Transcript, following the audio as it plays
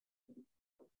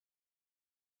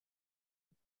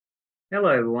Hello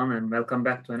everyone and welcome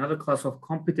back to another class of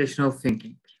computational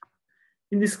thinking.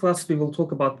 In this class, we will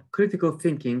talk about critical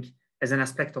thinking as an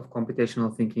aspect of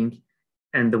computational thinking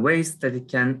and the ways that it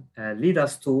can lead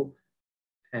us to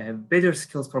better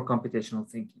skills for computational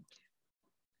thinking.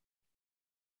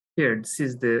 Here, this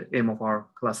is the aim of our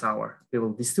class hour. We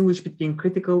will distinguish between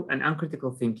critical and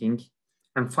uncritical thinking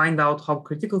and find out how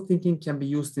critical thinking can be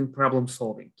used in problem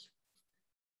solving.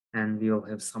 And we will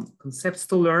have some concepts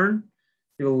to learn.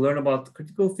 We will learn about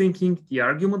critical thinking, the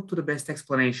argument to the best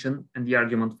explanation, and the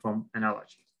argument from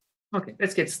analogy. Okay,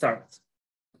 let's get started.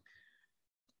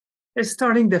 A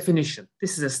starting definition.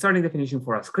 This is a starting definition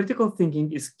for us. Critical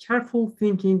thinking is careful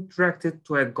thinking directed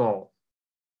to a goal.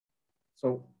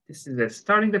 So this is a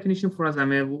starting definition for us,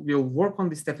 and we'll work on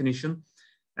this definition,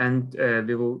 and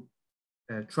we will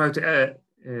try to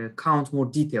count more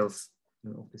details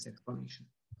of this explanation.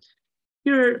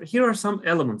 Here are some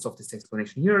elements of this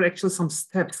explanation. Here are actually some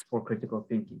steps for critical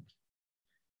thinking.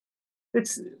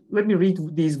 Let me read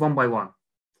these one by one.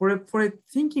 For a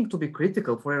thinking to be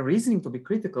critical, for a reasoning to be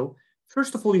critical,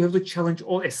 first of all, you have to challenge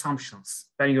all assumptions.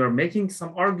 When you are making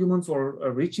some arguments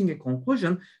or reaching a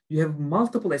conclusion, you have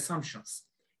multiple assumptions.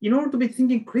 In order to be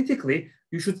thinking critically,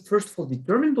 you should first of all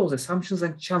determine those assumptions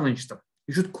and challenge them.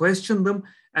 You should question them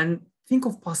and think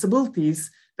of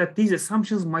possibilities that these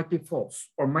assumptions might be false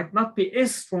or might not be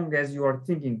as strong as you are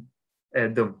thinking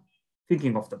of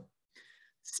them.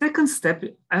 Second step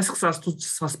asks us to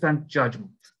suspend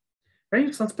judgment. When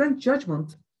you suspend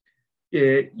judgment,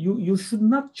 you should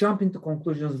not jump into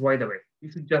conclusions right away. You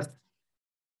should just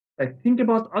think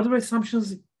about other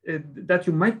assumptions that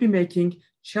you might be making,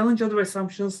 challenge other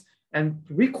assumptions, and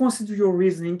reconsider your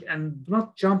reasoning and do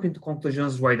not jump into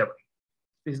conclusions right away.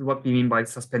 This is what we mean by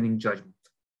suspending judgment.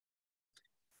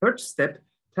 Third step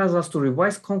tells us to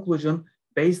revise conclusion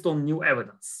based on new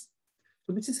evidence.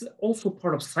 So this is also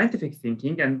part of scientific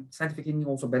thinking, and scientific thinking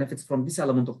also benefits from this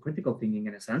element of critical thinking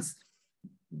in a sense.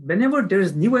 Whenever there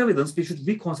is new evidence, we should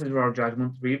reconsider our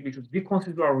judgment, we should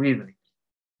reconsider our reasoning.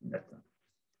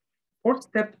 Fourth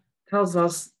step tells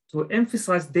us to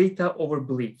emphasize data over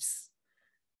beliefs.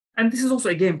 And this is also,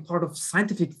 again, part of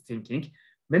scientific thinking.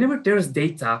 Whenever there is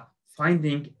data,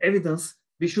 finding, evidence,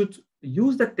 we should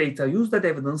use that data, use that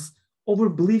evidence over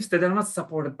beliefs that are not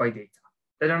supported by data,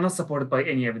 that are not supported by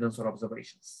any evidence or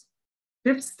observations.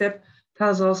 Fifth step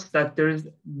tells us that there is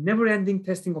never-ending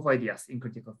testing of ideas in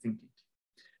critical thinking.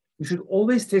 You should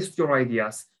always test your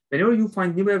ideas. Whenever you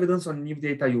find new evidence or new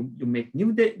data, you make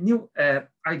new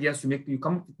ideas, you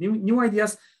come up with new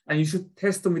ideas, and you should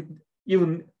test them with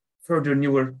even further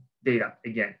newer data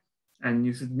again. And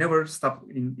you should never stop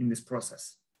in this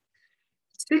process.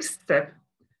 Sixth step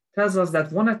tells us that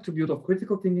one attribute of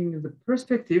critical thinking is the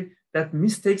perspective that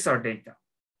mistakes are data.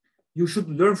 You should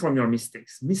learn from your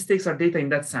mistakes. Mistakes are data in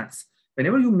that sense.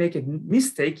 Whenever you make a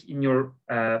mistake in your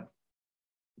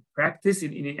practice,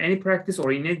 in any practice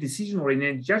or in any decision or in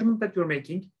any judgment that you're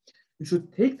making, you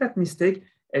should take that mistake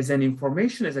as an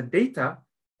information, as a data,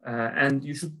 and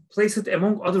you should place it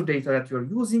among other data that you're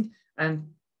using and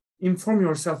inform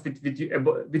yourself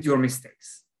with your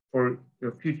mistakes for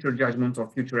your future judgments or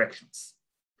future actions.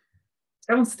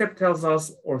 Seventh step tells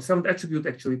us, or seventh attribute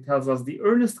actually tells us, the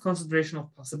earnest consideration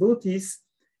of possibilities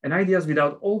and ideas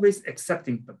without always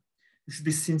accepting them. You should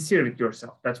be sincere with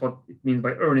yourself. That's what it means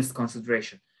by earnest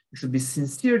consideration. You should be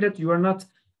sincere that you are not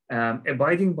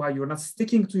abiding by, you're not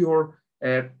sticking to your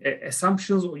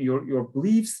assumptions or your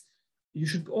beliefs. You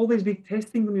should always be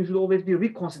testing them. You should always be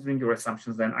reconsidering your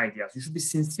assumptions and ideas. You should be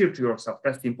sincere to yourself.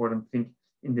 That's the important thing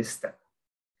in this step.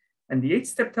 And the eighth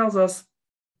step tells us,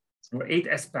 or eighth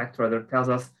aspect rather, tells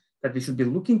us that we should be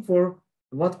looking for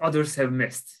what others have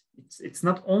missed. It's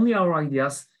not only our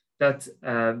ideas that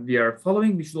we are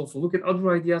following, we should also look at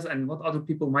other ideas and what other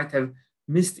people might have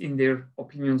missed in their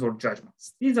opinions or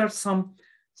judgments. These are some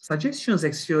suggestions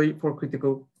actually for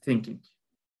critical thinking.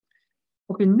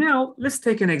 Okay, now let's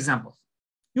take an example.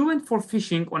 You went for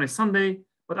fishing on a Sunday,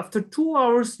 but after 2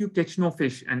 hours, you catch no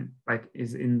fish. And like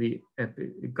is in the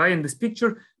guy in this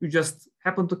picture, you just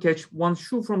happen to catch one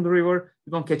shoe from the river,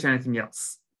 you don't catch anything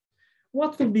else.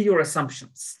 What will be your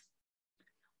assumptions?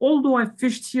 Although I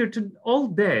fished here all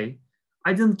day,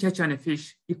 I didn't catch any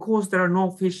fish because there are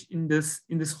no fish in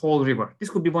this whole river. This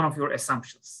could be one of your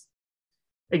assumptions.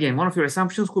 Again, one of your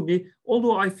assumptions could be,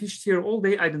 although I fished here all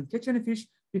day, I didn't catch any fish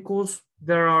because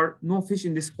there are no fish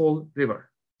in this whole river.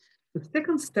 The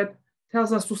second step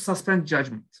tells us to suspend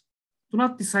judgment. Do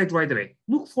not decide right away.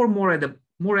 Look for more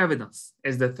evidence,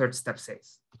 as the third step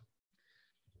says.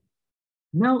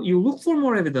 Now you look for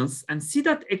more evidence and see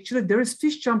that actually there is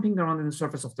fish jumping around in the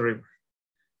surface of the river.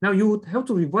 Now you would have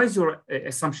to revise your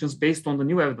assumptions based on the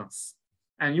new evidence.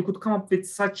 And you could come up with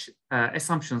such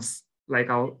assumptions, like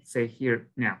I'll say here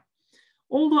now.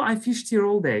 Although I fished here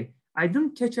all day, I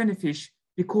didn't catch any fish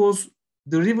because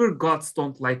the river gods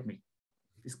don't like me.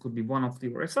 This could be one of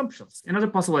your assumptions. Another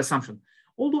possible assumption.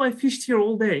 Although I fished here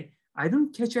all day, I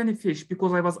didn't catch any fish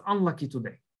because I was unlucky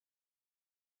today.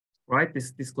 Right?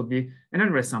 This could be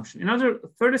another assumption. Another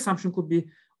third assumption could be,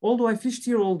 although I fished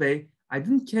here all day, I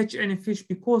didn't catch any fish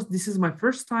because this is my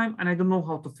first time and I don't know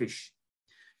how to fish.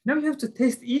 Now you have to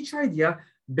test each idea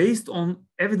based on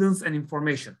evidence and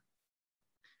information.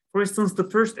 For instance, the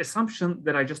first assumption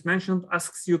that I just mentioned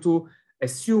asks you to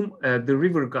assume the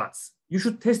river gods. You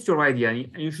should test your idea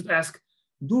and you should ask,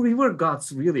 do river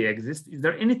gods really exist? Is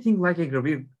there anything like a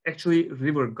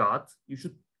river god? You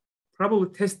should probably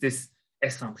test this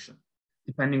assumption,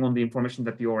 depending on the information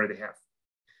that you already have.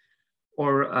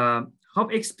 Or how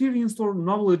experienced or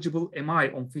knowledgeable am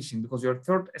I on fishing? Because your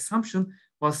third assumption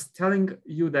was telling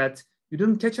you that you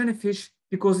didn't catch any fish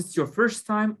because it's your first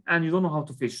time and you don't know how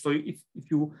to fish. So if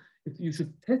you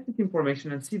should test this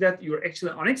information and see that you're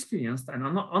actually unexperienced and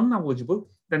unknowledgeable,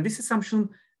 then this assumption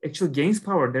actually gains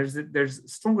power.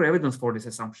 There's stronger evidence for this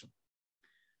assumption.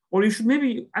 Or you should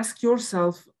maybe ask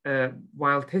yourself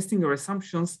while testing your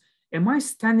assumptions, am I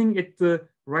standing at the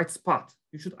right spot?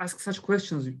 You should ask such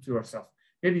questions to yourself.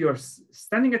 Maybe you're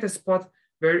standing at a spot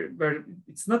where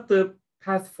it's not the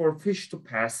path for fish to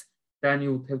pass, then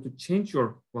you have to change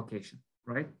your location,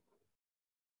 right?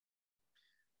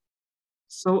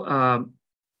 So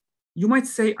you might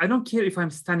say, I don't care if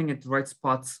I'm standing at the right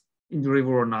spot in the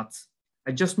river or not.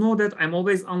 I just know that I'm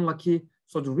always unlucky.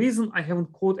 So the reason I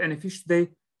haven't caught any fish today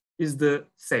is the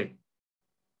same,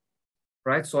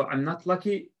 right? So I'm not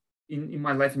lucky in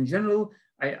my life in general.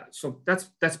 So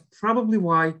that's probably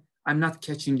why I'm not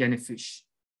catching any fish.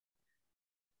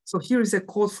 So here is a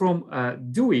quote from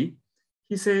Dewey.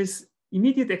 He says,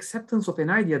 immediate acceptance of an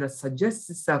idea that suggests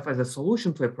itself as a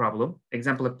solution to a problem,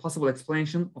 example, a possible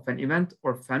explanation of an event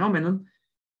or phenomenon,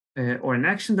 or an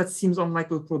action that seems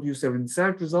unlikely to produce a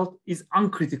desired result, is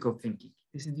uncritical thinking.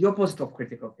 This is the opposite of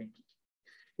critical thinking.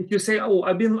 If you say, oh,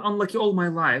 I've been unlucky all my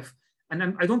life,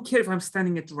 and I don't care if I'm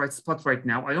standing at the right spot right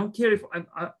now, I don't care if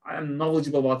I'm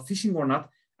knowledgeable about fishing or not,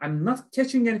 I'm not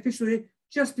catching any fish today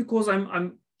just because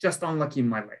I'm just unlucky in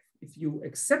my life. If you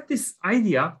accept this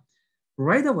idea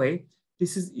right away,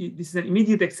 this is an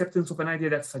immediate acceptance of an idea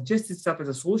that suggests itself as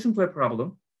a solution to a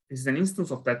problem. This is an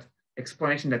instance of that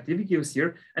explanation that Dewey gives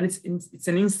here, and it's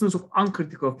an instance of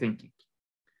uncritical thinking.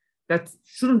 That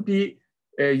shouldn't be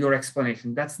your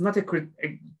explanation. That's not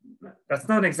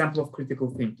an example of critical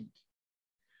thinking.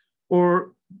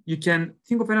 Or you can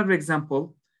think of another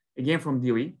example, again from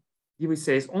Dewey. Dewey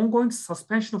says, ongoing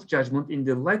suspension of judgment in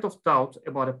the light of doubt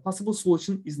about a possible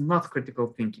solution is not critical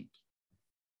thinking.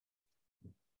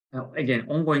 Now, again,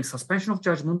 ongoing suspension of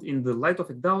judgment in the light of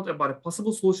a doubt about a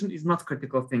possible solution is not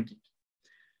critical thinking.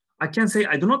 I can say,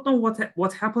 I do not know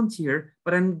what happened here,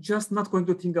 but I'm just not going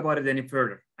to think about it any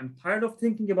further. I'm tired of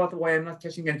thinking about why I'm not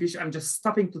catching any fish. I'm just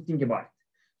stopping to think about it.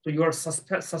 So you are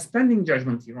suspending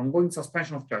judgment here, ongoing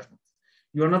suspension of judgment.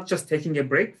 You're not just taking a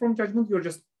break from judgment, you're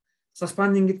just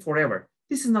suspending it forever.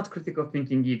 This is not critical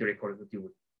thinking either, according to Dewey.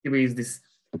 Dewey is this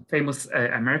famous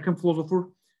American philosopher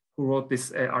who wrote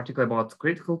this article about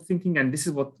critical thinking, and this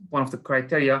is one of the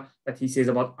criteria that he says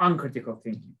about uncritical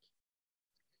thinking.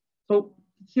 So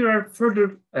here are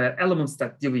further elements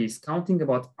that Dewey is counting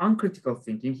about uncritical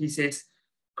thinking. He says,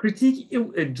 critique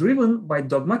driven by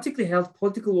dogmatically held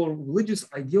political or religious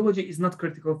ideology is not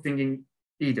critical thinking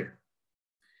either.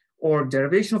 Or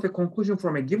derivation of a conclusion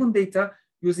from a given data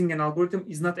using an algorithm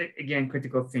is not, again,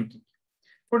 critical thinking.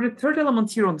 For the third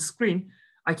element here on the screen,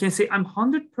 I can say I'm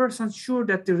 100% sure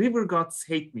that the river gods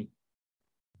hate me.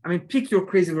 I mean, pick your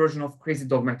crazy version of crazy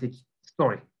dogmatic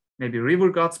story. Maybe river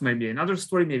gods, maybe another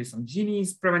story, maybe some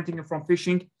genies preventing you from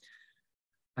fishing.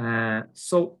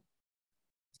 So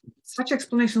such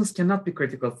explanations cannot be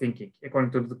critical thinking,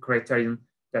 according to the criterion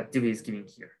that Dewey is giving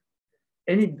here.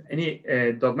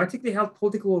 Any dogmatically held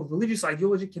political or religious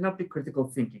ideology cannot be critical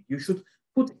thinking. You should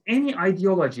put any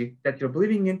ideology that you're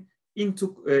believing in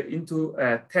into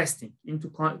testing, into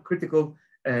critical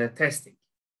testing.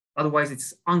 Otherwise,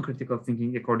 it's uncritical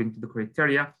thinking according to the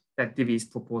criteria that Dewey is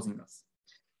proposing us.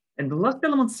 And the last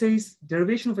element says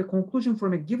derivation of a conclusion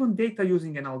from a given data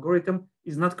using an algorithm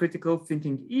is not critical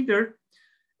thinking either.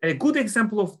 A good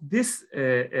example of this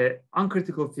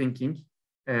uncritical thinking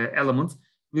element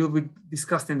will be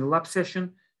discussed in the lab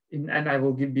session, and I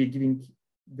will be giving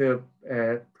the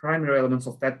primary elements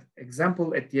of that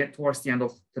example towards the end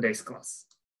of today's class.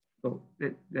 So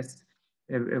let's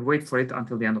wait for it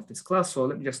until the end of this class. So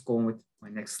let me just go on with my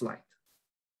next slide.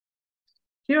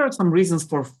 Here are some reasons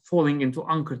for falling into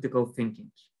uncritical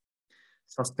thinking.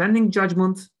 Suspending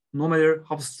judgment, no matter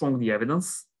how strong the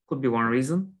evidence, could be one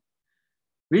reason.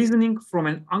 Reasoning from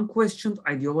an unquestioned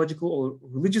ideological or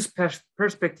religious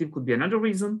perspective could be another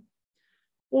reason.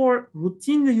 Or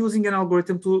routinely using an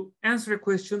algorithm to answer a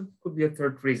question could be a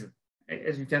third reason.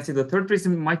 As you can see, the third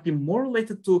reason might be more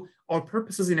related to our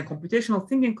purposes in a computational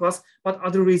thinking class, but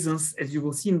other reasons, as you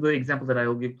will see in the example that I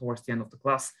will give towards the end of the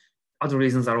class, other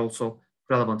reasons are also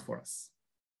relevant for us.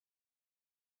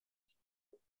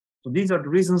 So these are the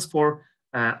reasons for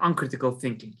uncritical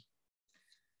thinking.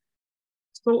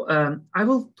 So I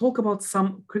will talk about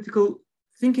some critical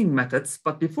thinking methods,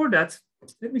 but before that,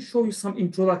 let me show you some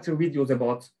introductory videos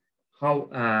about how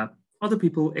other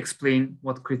people explain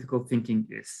what critical thinking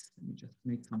is. Let me just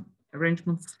make some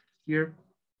arrangements here.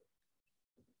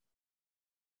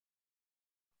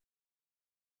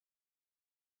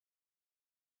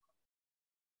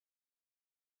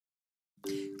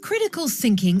 Critical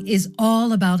thinking is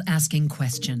all about asking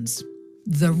questions.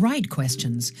 The right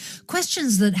questions.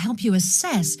 Questions that help you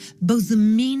assess both the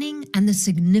meaning and the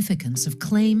significance of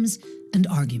claims and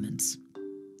arguments.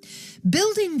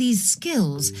 Building these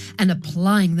skills and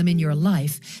applying them in your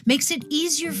life makes it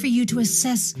easier for you to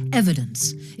assess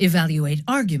evidence, evaluate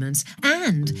arguments,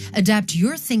 and adapt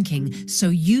your thinking so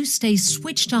you stay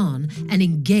switched on and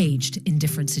engaged in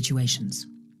different situations.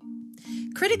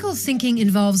 Critical thinking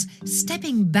involves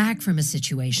stepping back from a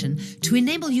situation to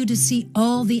enable you to see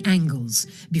all the angles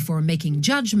before making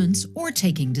judgments or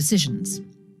taking decisions.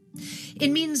 It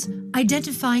means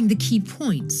identifying the key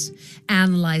points,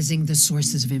 analyzing the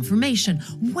sources of information,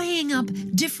 weighing up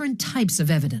different types of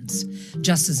evidence,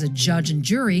 just as a judge and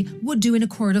jury would do in a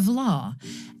court of law,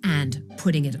 and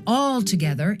putting it all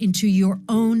together into your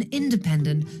own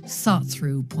independent,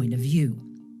 thought-through point of view.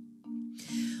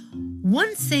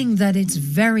 One thing that it's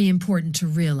very important to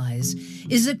realize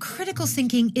is that critical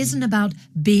thinking isn't about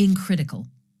being critical.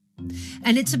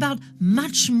 And it's about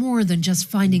much more than just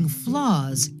finding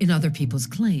flaws in other people's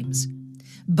claims.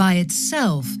 By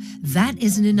itself, that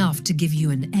isn't enough to give you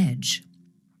an edge.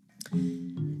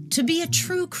 To be a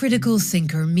true critical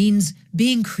thinker means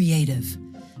being creative,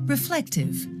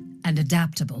 reflective, and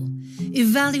adaptable,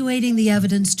 evaluating the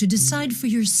evidence to decide for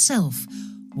yourself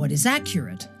what is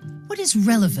accurate, what is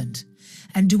relevant,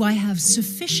 and do I have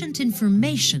sufficient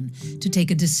information to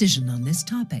take a decision on this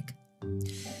topic?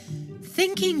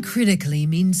 Thinking critically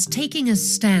means taking a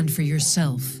stand for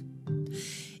yourself.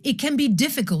 It can be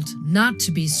difficult not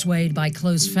to be swayed by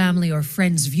close family or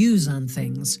friends' views on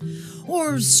things,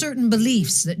 or certain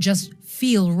beliefs that just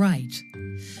feel right.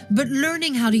 But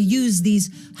learning how to use these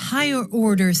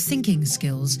higher-order thinking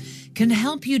skills can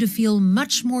help you to feel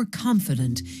much more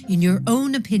confident in your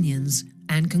own opinions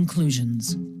and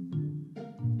conclusions.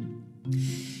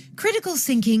 Critical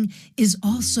thinking is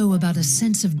also about a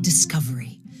sense of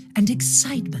discovery and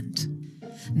excitement.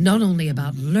 Not only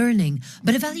about learning,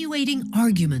 but evaluating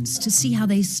arguments to see how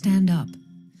they stand up,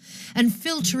 and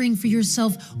filtering for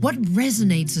yourself what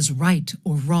resonates as right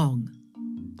or wrong.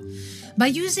 By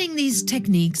using these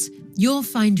techniques, you'll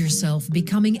find yourself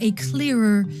becoming a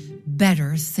clearer,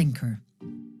 better thinker.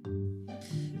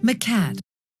 McCat.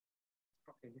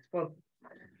 Okay, this was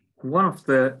one of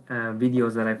the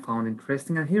videos that I found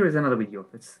interesting, and here is another video.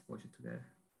 Let's watch it together.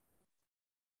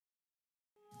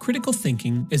 Critical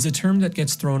thinking is a term that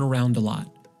gets thrown around a lot.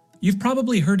 You've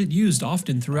probably heard it used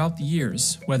often throughout the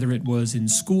years, whether it was in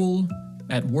school,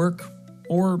 at work,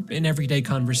 or in everyday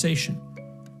conversation.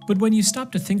 But when you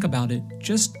stop to think about it,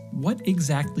 just what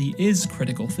exactly is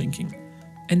critical thinking?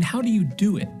 And how do you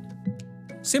do it?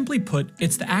 Simply put,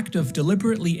 it's the act of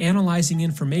deliberately analyzing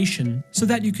information so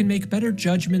that you can make better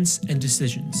judgments and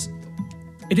decisions.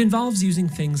 It involves using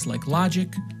things like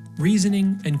logic,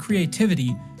 reasoning, and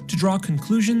creativity to draw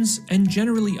conclusions and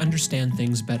generally understand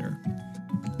things better.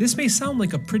 This may sound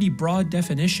like a pretty broad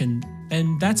definition,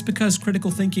 and that's because critical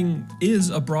thinking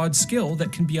is a broad skill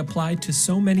that can be applied to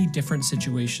so many different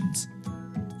situations.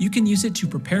 You can use it to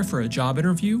prepare for a job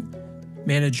interview,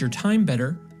 manage your time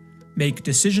better, make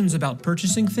decisions about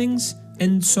purchasing things,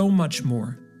 and so much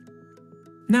more.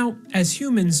 Now, as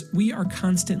humans, we are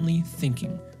constantly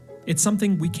thinking. It's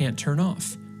something we can't turn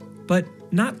off. But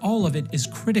not all of it is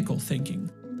critical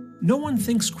thinking. No one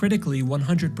thinks critically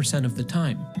 100% of the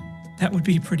time. That would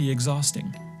be pretty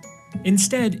exhausting.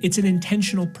 Instead, it's an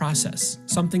intentional process,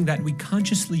 something that we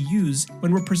consciously use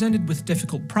when we're presented with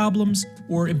difficult problems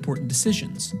or important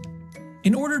decisions.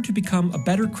 In order to become a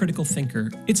better critical thinker,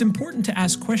 it's important to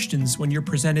ask questions when you're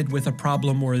presented with a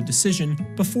problem or a decision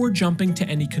before jumping to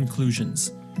any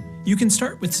conclusions. You can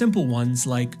start with simple ones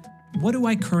like, what do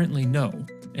I currently know?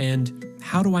 And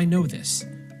how do I know this?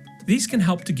 These can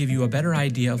help to give you a better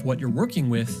idea of what you're working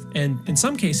with and, in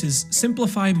some cases,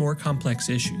 simplify more complex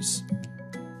issues.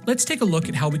 Let's take a look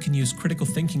at how we can use critical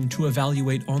thinking to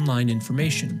evaluate online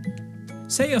information.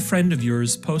 Say a friend of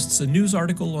yours posts a news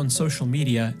article on social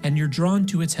media and you're drawn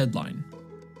to its headline.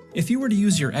 If you were to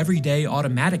use your everyday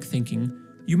automatic thinking,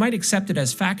 you might accept it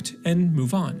as fact and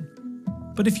move on.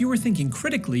 But if you were thinking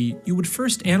critically, you would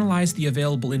first analyze the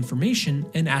available information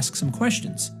and ask some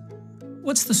questions.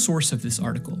 What's the source of this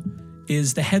article?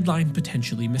 Is the headline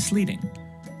potentially misleading?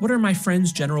 What are my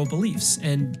friend's general beliefs,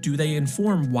 and do they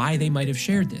inform why they might have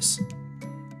shared this?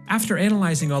 After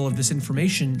analyzing all of this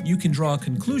information, you can draw a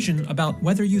conclusion about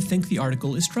whether you think the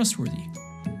article is trustworthy.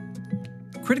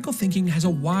 Critical thinking has a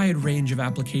wide range of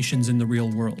applications in the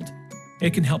real world.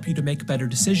 It can help you to make better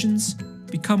decisions,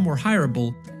 become more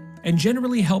hireable, and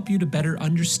generally help you to better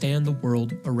understand the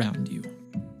world around you.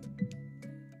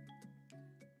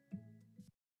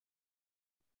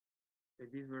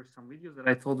 These were some videos that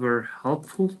I thought were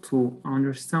helpful to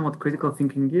understand what critical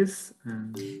thinking is.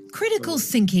 Critical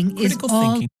thinking is Critical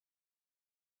all... thinking.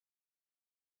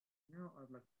 Now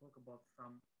I'd like to talk about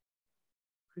some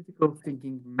critical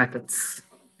thinking methods.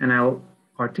 And I'll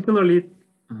particularly,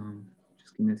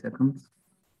 just give me a second.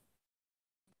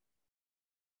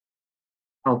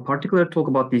 I'll particularly talk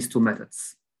about these two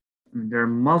methods. There are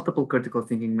multiple critical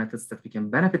thinking methods that we can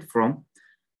benefit from,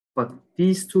 but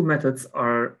these two methods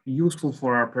are useful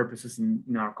for our purposes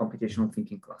in our computational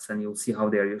thinking class, and you'll see how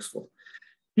they are useful.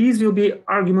 These will be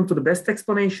argument to the best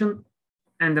explanation,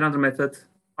 and another method,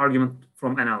 argument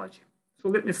from analogy. So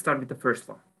let me start with the first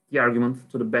one, the argument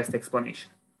to the best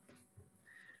explanation.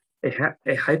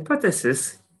 A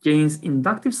hypothesis gains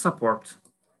inductive support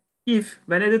if,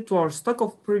 when added to our stock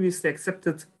of previously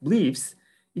accepted beliefs,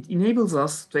 it enables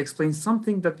us to explain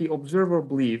something that the observer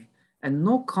believes, and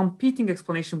no competing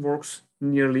explanation works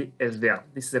nearly as well.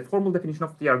 This is a formal definition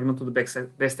of the argument to the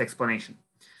best explanation.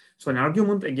 So an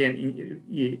argument,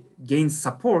 again, gains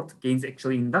support, gains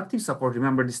actually inductive support.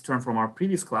 Remember this term from our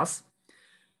previous class.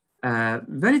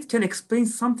 When it can explain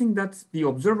something that the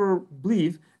observer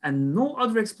believes, and no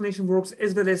other explanation works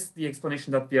as well as the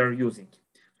explanation that we are using.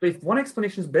 So if one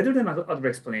explanation is better than other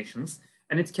explanations,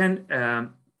 and it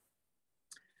can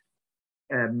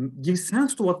give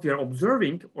sense to what we are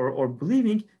observing or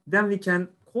believing, then we can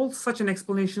call such an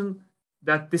explanation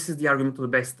that this is the argument to the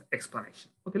best explanation.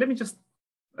 Okay, let me just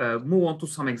move on to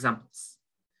some examples.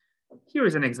 Here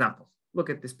is an example.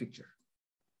 Look at this picture.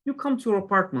 You come to your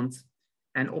apartment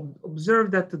and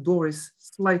observe that the door is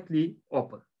slightly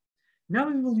open. Now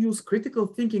we will use critical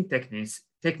thinking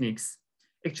techniques,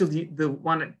 actually the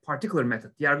one particular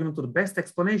method, the argument to the best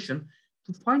explanation,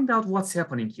 to find out what's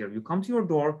happening here. You come to your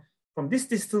door, from this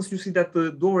distance, you see that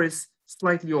the door is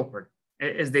slightly open.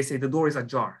 As they say, the door is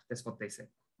ajar, that's what they say,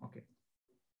 okay.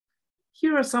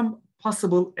 Here are some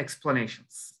possible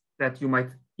explanations that you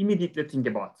might immediately think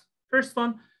about. First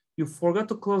one, you forgot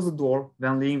to close the door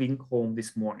when leaving home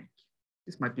this morning.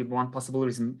 This might be one possible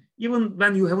reason. Even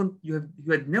when you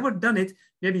had never done it,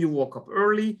 maybe you woke up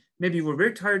early, maybe you were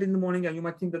very tired in the morning, and you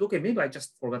might think that, okay, maybe I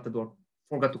just forgot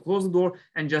to close the door,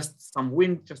 and just some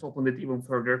wind just opened it even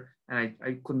further, and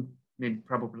I couldn't maybe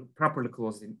properly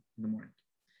close it in the morning.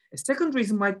 A second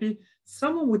reason might be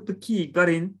someone with the key got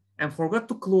in and forgot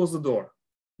to close the door.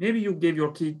 Maybe you gave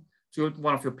your key to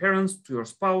one of your parents, to your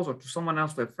spouse, or to someone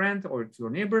else, to a friend, or to your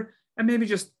neighbor, and maybe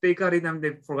just they got in and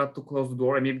they forgot to close the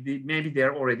door, and maybe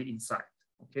they're already inside,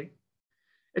 okay?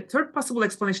 A third possible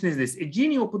explanation is this: a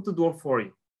genie opened the door for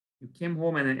you. You came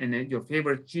home and your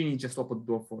favorite genie just opened the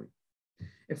door for you.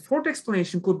 A fourth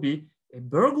explanation could be a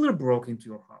burglar broke into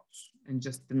your house and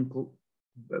just didn't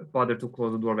bother to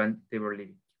close the door when they were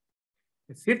leaving.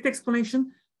 A fifth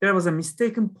explanation, there was a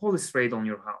mistaken police raid on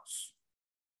your house.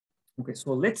 Okay,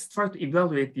 so let's try to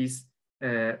evaluate these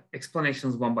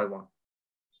explanations one by one.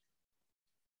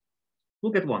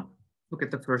 Look at one. Look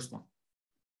at the first one.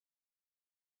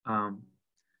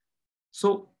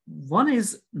 So one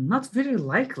is not very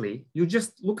likely. You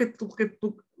just look at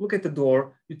the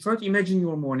door. You try to imagine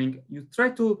your morning. You try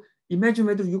to imagine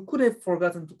whether you could have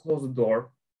forgotten to close the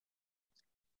door,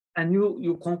 and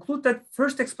you conclude that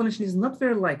first explanation is not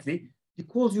very likely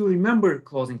because you remember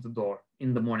closing the door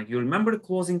in the morning. You remember the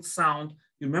closing sound.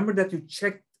 You remember that you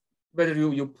checked whether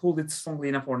you pulled it strongly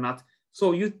enough or not.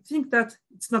 So you think that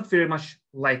it's not very much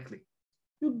likely.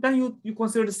 Then you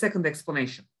consider the second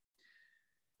explanation.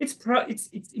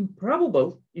 It's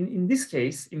improbable in this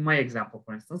case, in my example,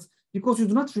 for instance, because you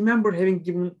do not remember having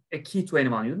given a key to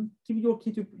anyone. You didn't give your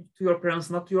key to your parents,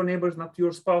 not to your neighbors, not to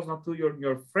your spouse, not to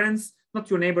your friends, not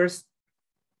to your neighbors.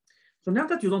 So now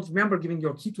that you don't remember giving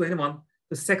your key to anyone,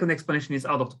 the second explanation is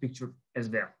out of the picture as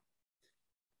well.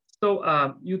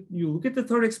 So you look at the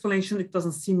third explanation, it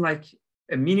doesn't seem like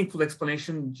a meaningful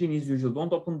explanation. Genies usually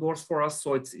don't open doors for us,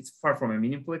 so it's far from a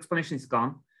meaningful explanation, it's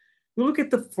gone. You look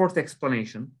at the fourth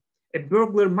explanation, a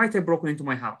burglar might have broken into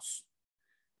my house.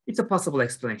 It's a possible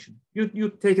explanation. You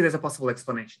take it as a possible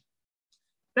explanation.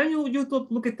 Then you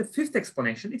look at the fifth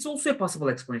explanation. It's also a possible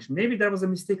explanation. Maybe there was a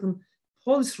mistaken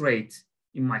police raid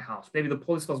in my house. Maybe the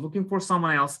police was looking for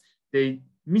someone else. They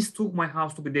mistook my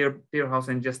house to be their house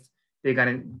and just they got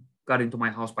into my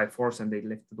house by force and they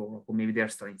left the door open. Maybe they're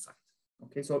still inside.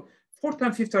 Okay, so fourth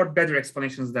and fifth are better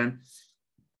explanations than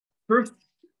first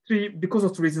three because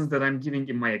of the reasons that I'm giving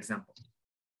in my example.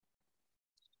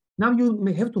 Now you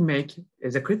may have to make,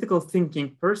 as a critical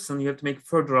thinking person, you have to make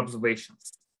further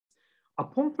observations.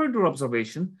 Upon further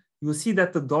observation, you see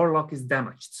that the door lock is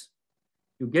damaged.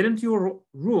 You get into your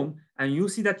room and you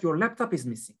see that your laptop is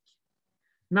missing.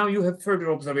 Now you have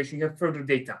further observation, you have further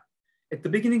data. At the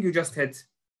beginning, you just had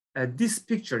this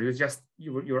picture.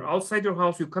 You're outside your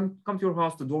house, you come to your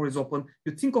house, the door is open.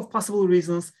 You think of possible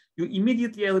reasons, you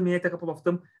immediately eliminate a couple of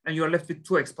them, and you're left with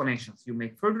two explanations. You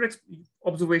make further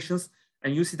observations,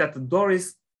 and you see that the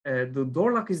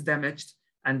door lock is damaged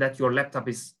and that your laptop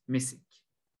is missing.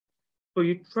 So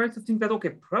you try to think that, okay,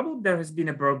 probably there has been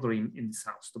a burglary in this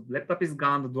house. The laptop is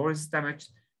gone, the door is damaged.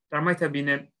 There might have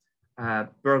been a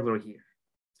burglary here.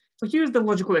 So here's the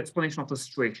logical explanation of the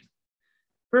situation.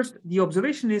 First, the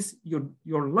observation is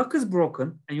your lock is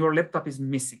broken and your laptop is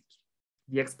missing.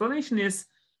 The explanation is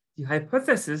the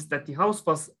hypothesis that the house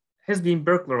has been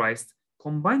burglarized,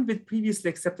 combined with previously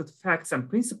accepted facts and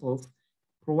principles,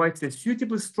 provides a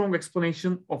suitably strong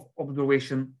explanation of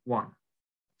observation one.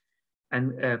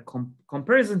 And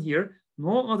comparison here,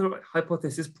 no other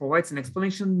hypothesis provides an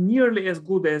explanation nearly as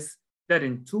good as that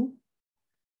in two.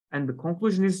 And the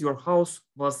conclusion is your house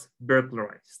was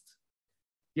burglarized.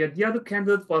 The other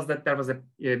candidate was that there was a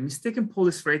mistaken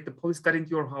police raid. The police got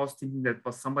into your house thinking that it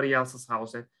was somebody else's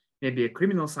house, maybe a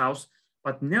criminal's house.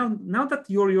 But now that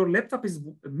your laptop is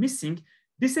missing,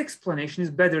 this explanation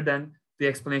is better than the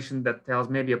explanation that tells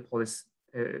maybe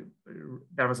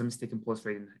there was a mistaken police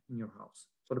raid in your house.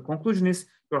 So the conclusion is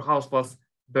your house was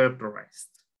burglarized.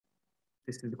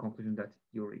 This is the conclusion that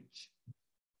you reach.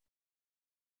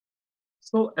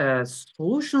 So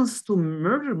solutions to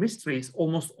murder mysteries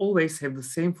almost always have the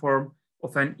same form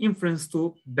of an inference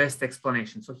to best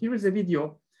explanation. So here is a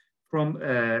video from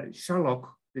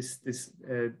Sherlock, this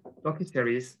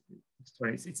docuseries.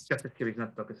 Sorry, it's just a series,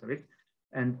 not docuseries.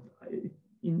 And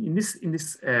in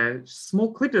this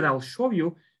small clip that I'll show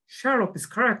you, Sherlock, this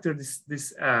character,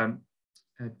 this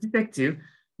detective,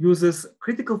 uses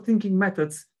critical thinking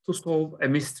methods to solve a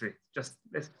mystery. Just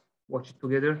let's watch it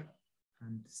together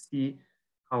and see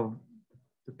how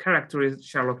the character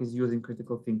Sherlock is using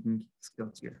critical thinking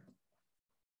skills here.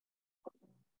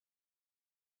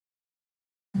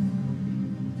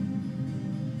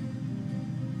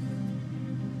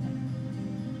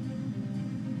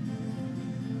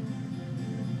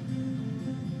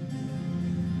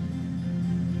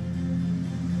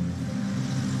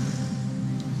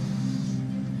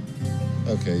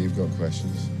 Okay, you've got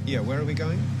questions. Yeah, where are we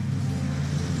going?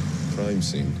 Crime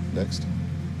scene. Next.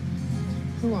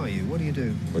 Who are you? What do you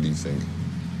do? What do you think?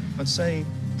 I'd say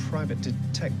private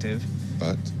detective.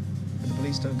 But? But the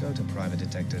police don't go to private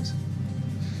detectives.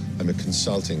 I'm a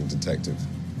consulting detective.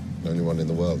 The only one in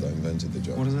the world that invented the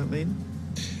job. What does that mean?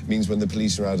 It means when the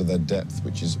police are out of their depth,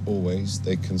 which is always,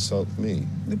 they consult me.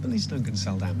 The police don't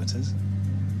consult amateurs.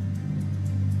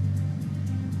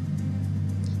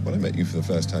 When I met you for the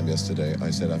first time yesterday, I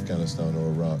said Afghanistan or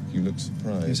Iraq. You looked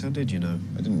surprised. Yes, how did you know?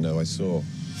 I didn't know, I saw.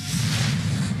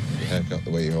 Your haircut,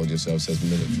 the way you hold yourself says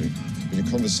military. But your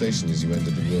conversation as you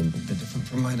entered the room... A bit different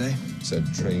from my day. Said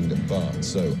trained at Bart,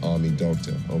 so army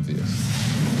doctor, obvious.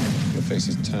 Your face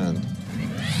is tanned,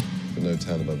 but no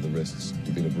tan above the wrists.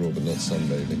 You've been abroad, but not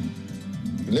sunbathing.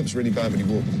 Your lips really bad when you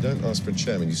walk, but you don't ask for a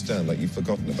chair when you stand, like you've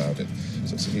forgotten about it.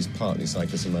 So it's at least partly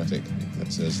psychosomatic.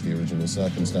 That says the original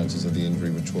circumstances of the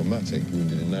injury were traumatic.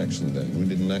 Wounded in action, then.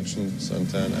 Wounded in action,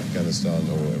 suntan, Afghanistan,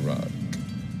 or Iraq.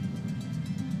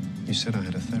 You said I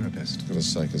had a therapist. Got a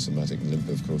psychosomatic limp,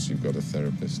 of course you've got a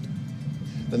therapist.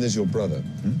 Then there's your brother.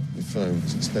 Your phone,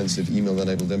 it's expensive,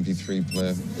 email-enabled MP3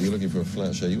 player. You're looking for a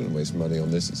flat share, you wouldn't waste money on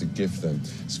this. It's a gift, then.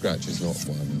 Scratch is not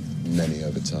one, many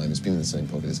over time. It's been in the same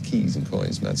pocket as keys and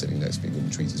coins. Man sitting next to me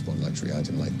wouldn't treat it as one luxury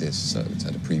item like this, so it's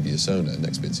had a previous owner.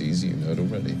 Next bit's easy, you know it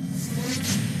already.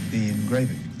 The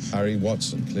engraving? Harry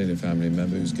Watson, clearly a family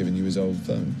member who's given you his old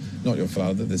phone. Not your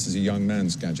father, this is a young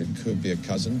man's gadget. Could be a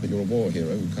cousin, but you're a war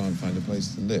hero who can't find a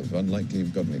place to live. Unlikely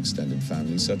you've got an extended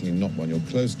family, certainly not one you're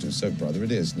close to. So, brother,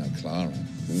 it is. Now, Clara.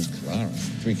 Who's Clara?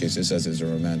 Tweaker says there's a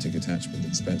romantic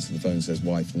attachment. Spencer, the phone says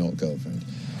wife, not girlfriend.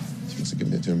 Spencer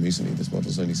given it to him recently. This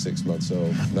model's only 6 months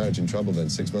old. Marriage in trouble then.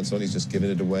 6 months old, he's just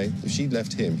given it away. If she'd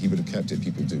left him, he would have kept it.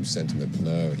 People do sentiment, but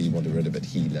no, he wanted rid of it.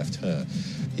 He left her.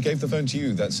 He gave the phone to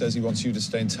you. That says he wants you to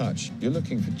stay in touch. You're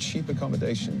looking for cheap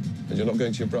accommodation, and you're not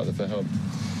going to your brother for help.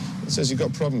 It says you've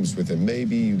got problems with him.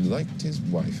 Maybe you liked his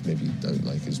wife. Maybe you don't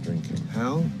like his drinking.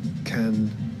 How can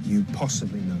you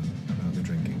possibly know about the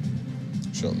drinking?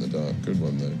 Shot in the dark. Good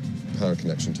one, though. Power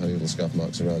connection, tiny little scuff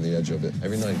marks around the edge of it.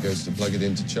 Every night he goes to plug it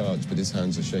in to charge, but his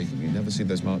hands are shaking. You never see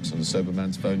those marks on a sober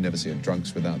man's phone, never see a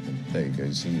drunk's without them. There you go,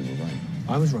 you see, you were right.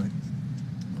 I was right.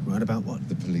 Right about what?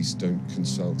 The police don't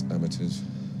consult amateurs.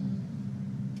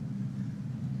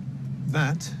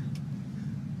 That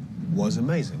was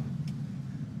amazing.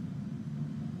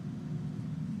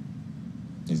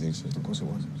 You think so? Of course it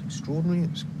was. It was extraordinary.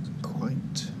 It was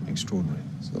quite extraordinary.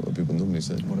 It's not what people normally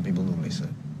say. What do people normally say?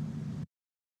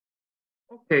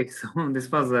 Okay, so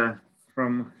this was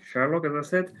from Sherlock, as I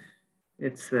said.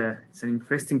 It's an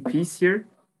interesting piece here.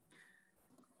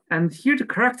 And here the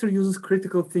character uses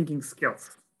critical thinking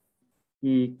skills.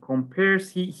 He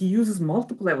compares, he uses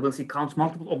multiple evidence, he counts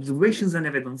multiple observations and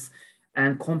evidence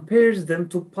and compares them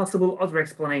to possible other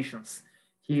explanations.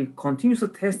 He continues to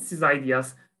test his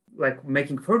ideas, like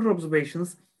making further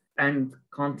observations, and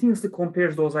continuously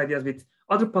compares those ideas with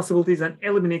other possibilities and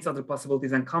eliminates other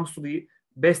possibilities and comes to the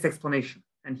best explanation.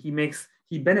 And he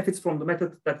benefits from the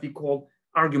method that we call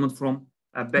argument from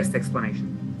best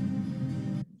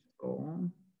explanation. Go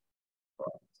on.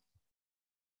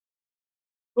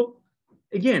 So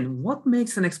again, what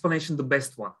makes an explanation the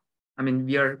best one? I mean,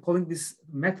 we are calling this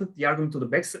method the argument to the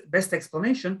best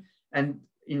explanation. And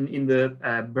in the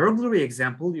burglary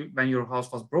example, when your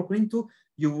house was broken into,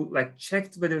 you like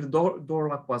checked whether the door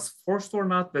lock was forced or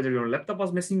not, whether your laptop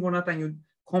was missing or not, and you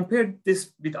compared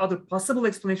this with other possible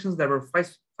explanations. There were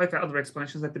five other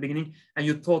explanations at the beginning, and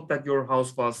you thought that your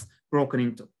house was broken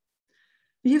into.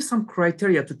 We have some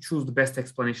criteria to choose the best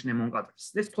explanation among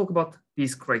others. Let's talk about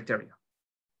these criteria.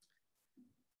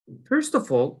 First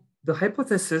of all, the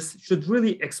hypothesis should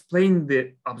really explain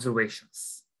the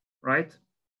observations, right?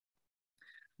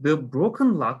 The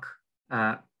broken lock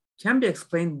can be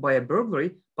explained by a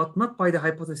burglary, but not by the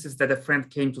hypothesis that a friend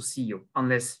came to see you,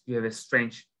 unless you have a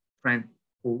strange friend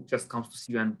who just comes to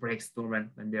see you and breaks the door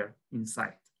when they're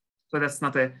inside. So that's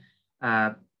not a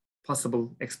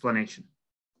possible explanation.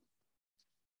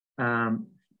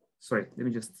 Sorry, let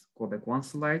me just go back one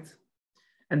slide.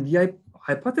 And the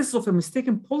hypothesis of a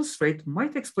mistaken police raid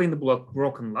might explain the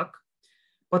broken lock,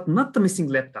 but not the missing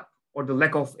laptop or the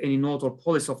lack of any note or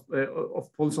police of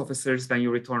police officers when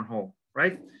you return home,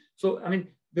 right? So, I mean,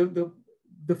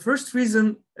 the first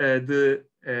reason the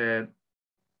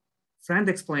friend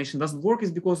explanation doesn't work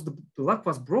is because the lock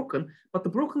was broken, but the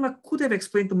broken lock could have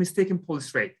explained the mistaken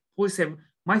police raid. Police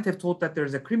might have thought that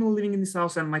there's a criminal living in this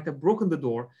house and might have broken the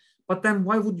door, but then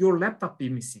why would your laptop be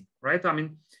missing, right? I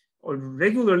mean,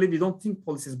 regularly we don't think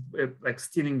police is like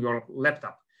stealing your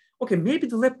laptop. Okay, maybe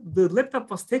the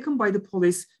laptop was taken by the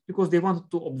police because they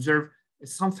wanted to observe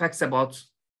some facts about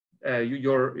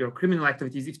your criminal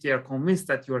activities. If they are convinced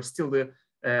that you are still the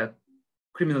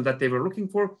criminal that they were looking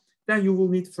for, then you will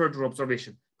need further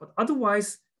observation. But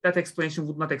otherwise, that explanation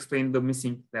would not explain the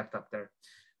missing laptop there.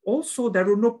 Also, there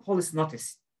were no police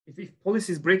notice. If police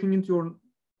is breaking into your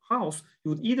house, you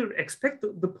would either expect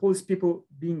the police people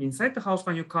being inside the house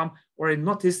when you come, or a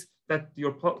notice that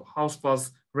your house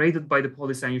was raided by the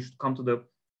police and you should come to the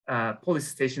police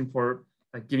station for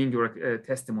giving your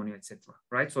testimony, etc.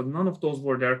 Right? So none of those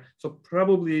were there. So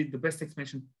probably the best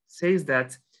explanation says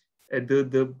that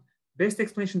the best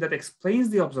explanation that explains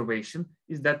the observation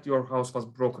is that your house was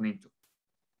broken into.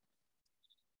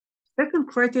 Second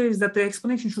criteria is that the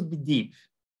explanation should be deep.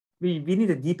 We need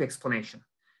a deep explanation.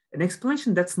 An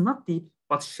explanation that's not deep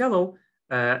but shallow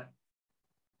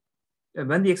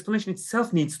when the explanation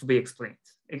itself needs to be explained.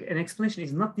 An explanation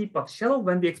is not deep but shallow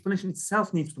when the explanation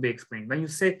itself needs to be explained. When you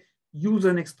say use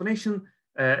an explanation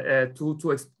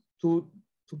to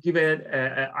give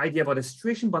an idea about a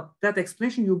situation, but that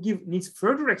explanation you give needs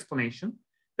further explanation,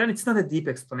 then it's not a deep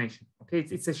explanation. Okay,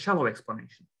 it's a shallow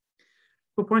explanation.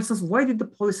 So, for instance, why did the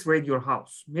police raid your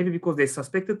house? Maybe because they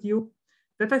suspected you.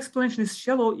 That explanation is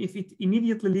shallow if it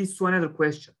immediately leads to another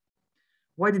question.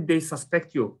 Why did they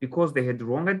suspect you? Because they had the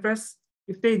wrong address?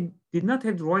 If they did not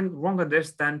have the wrong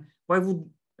address, then why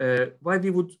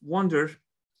we would wonder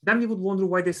then we would wonder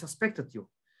why they suspected you.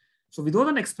 So without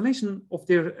an explanation of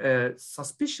their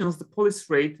suspicions, the police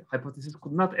raid hypothesis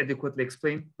could not adequately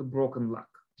explain the broken lock.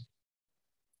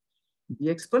 The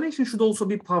explanation should also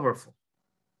be powerful.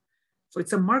 So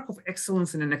it's a mark of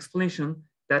excellence in an explanation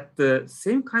that the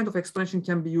same kind of explanation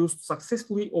can be used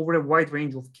successfully over a wide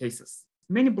range of cases.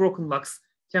 Many broken locks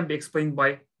can be explained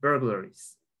by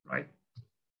burglaries, right?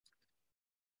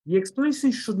 The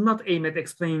explanation should not aim at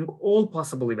explaining all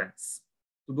possible events.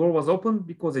 The door was opened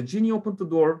because a genie opened the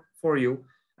door for you,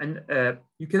 and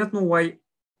you cannot know why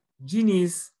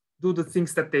genies do the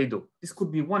things that they do. This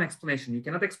could be one explanation. You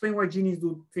cannot explain why genies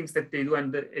do things that they do,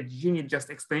 and a genie just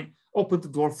opened the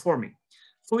door for me.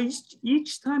 So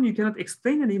each time you cannot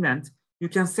explain an event, you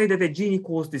can say that a genie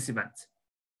caused this event.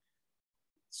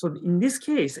 So in this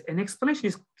case, an explanation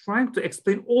is trying to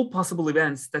explain all possible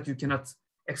events that you cannot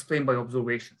explain by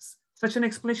observations. Such an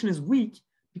explanation is weak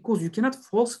because you cannot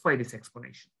falsify this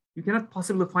explanation. You cannot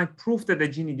possibly find proof that the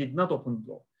genie did not open the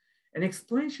door. An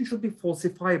explanation should be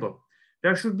falsifiable.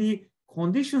 There should be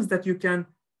conditions that you can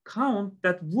count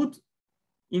that would,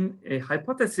 in a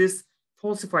hypothesis,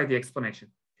 falsify the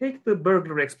explanation. Take the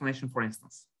burglar explanation, for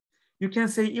instance. You can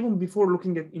say, even before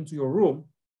looking into your room,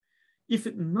 if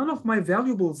none of my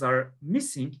valuables are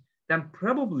missing, then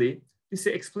probably this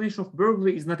explanation of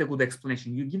burglary is not a good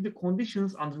explanation. You give the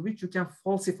conditions under which you can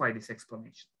falsify this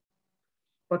explanation.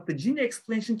 But the genie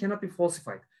explanation cannot be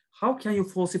falsified. How can you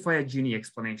falsify a genie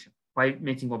explanation? By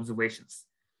making observations.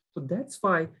 So that's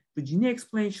why the genie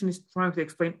explanation is trying to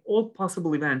explain all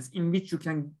possible events in which you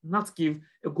cannot give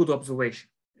a good observation,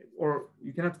 or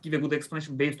you cannot give a good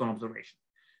explanation based on observation.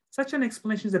 Such an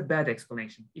explanation is a bad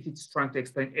explanation if it's trying to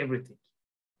explain everything,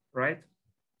 right?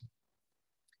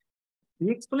 The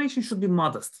explanation should be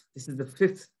modest. This is the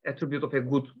fifth attribute of a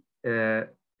good,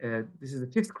 this is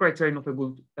the fifth criterion of a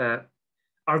good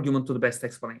argument to the best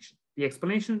explanation. The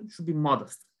explanation should be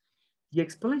modest. The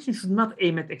explanation should not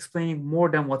aim at explaining more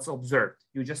than what's observed.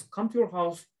 You just come to your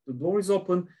house, the door is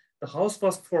open, the house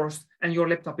was forced, and your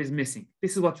laptop is missing.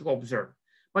 This is what you observe.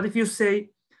 But if you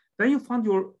say, when you find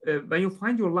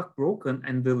your lock broken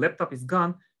and the laptop is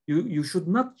gone, you should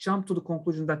not jump to the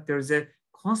conclusion that there's a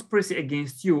conspiracy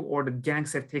against you or the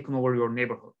gangs have taken over your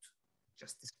neighborhood.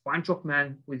 Just this bunch of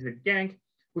men who is a gang,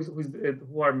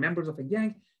 who are members of a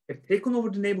gang, have taken over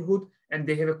the neighborhood, and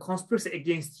they have a conspiracy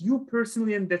against you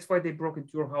personally, and that's why they broke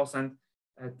into your house and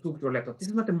took your laptop. This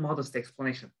is not a modest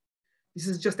explanation. This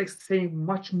is just saying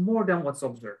much more than what's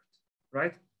observed,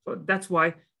 right? So that's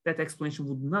why that explanation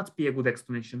would not be a good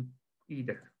explanation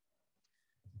either.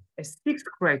 A sixth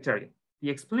criteria, the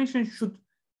explanation should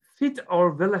fit our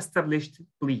well-established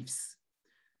beliefs.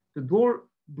 The door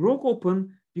broke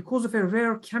open because of a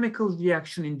rare chemical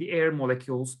reaction in the air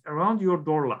molecules around your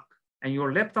door lock, and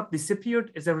your laptop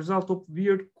disappeared as a result of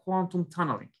weird quantum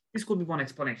tunneling. This could be one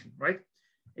explanation, right?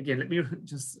 Again, let me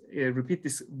just repeat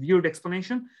this weird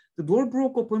explanation. The door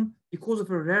broke open because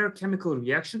of a rare chemical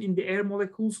reaction in the air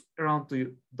molecules around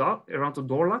the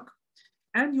door lock,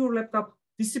 and your laptop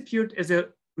disappeared as a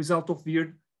result of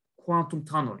weird quantum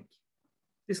tunneling.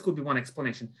 This could be one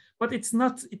explanation, but it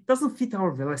doesn't fit our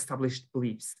well-established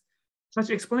beliefs. Such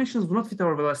explanations do not fit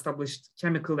our well-established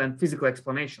chemical and physical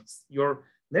explanations. Your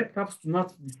laptops do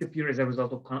not disappear as a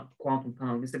result of quantum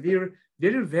tunneling. It's a very,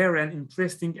 very rare and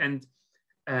interesting and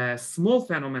small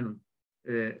phenomenon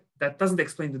that doesn't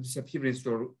explain the disappearance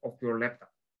of your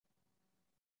laptop.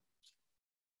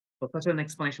 So such an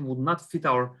explanation would not fit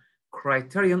our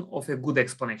criterion of a good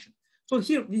explanation. So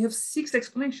here we have 6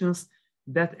 explanations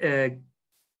that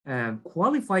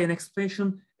qualify an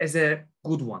explanation as a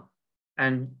good one.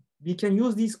 And we can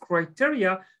use these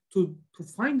criteria to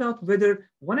find out whether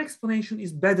one explanation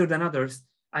is better than others.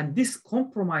 And this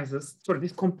comprises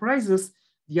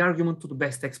the argument to the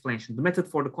best explanation, the method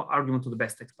for the argument to the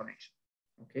best explanation.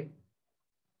 Okay.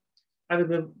 I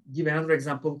will give another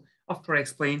example after I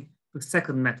explain the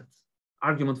second method,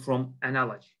 argument from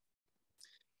analogy.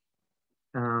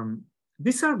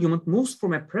 This argument moves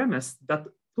from a premise that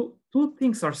two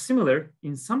things are similar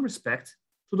in some respect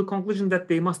to the conclusion that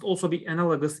they must also be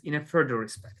analogous in a further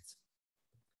respect.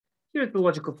 Here is the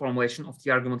logical formulation of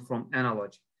the argument from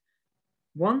analogy.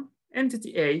 One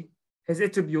entity A has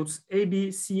attributes A,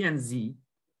 B, C, and Z,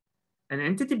 and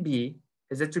entity B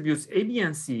has attributes A, B,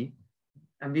 and C,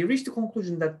 and we reach the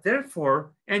conclusion that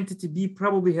therefore entity B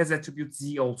probably has attribute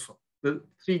Z also. The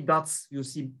 3 dots you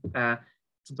see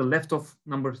to the left of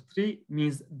number 3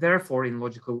 means therefore in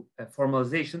logical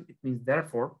formalization, it means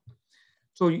therefore.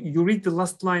 So you read the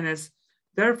last line as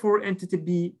therefore entity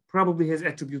B probably has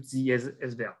attribute Z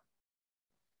as well.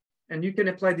 And you can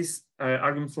apply this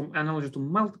argument from analogy to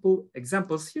multiple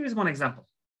examples. Here is one example.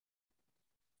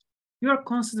 You are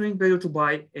considering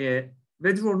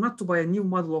whether or not to buy a new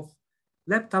model of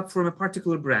laptop from a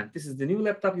particular brand. This is the new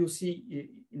laptop you see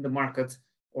in the market,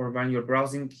 or when you're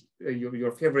browsing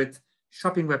your favorite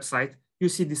shopping website, you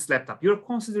see this laptop. You're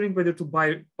considering whether to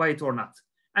buy it or not.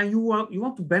 And you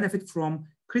want to benefit from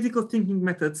critical thinking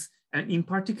methods, and in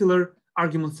particular,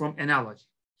 argument from analogy.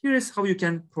 Here is how you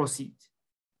can proceed.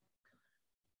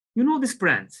 You know this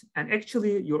brand, and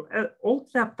actually your old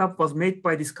laptop was made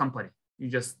by this company. You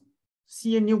just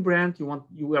see a new brand,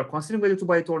 you are considering whether to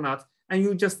buy it or not, and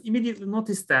you just immediately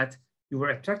notice that you were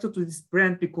attracted to this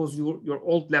brand because your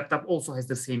old laptop also has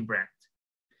the same brand.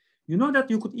 You know that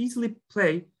you could easily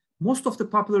play most of the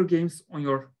popular games on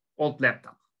your old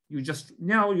laptop.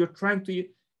 Now you're trying to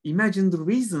imagine the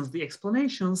reasons, the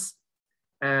explanations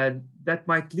that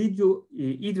might lead you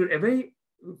either away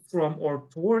from or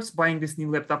towards buying this new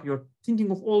laptop. You're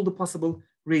thinking of all the possible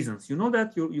reasons. You know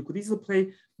that you could easily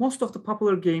play most of the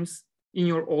popular games in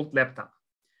your old laptop.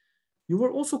 You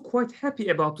were also quite happy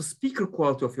about the speaker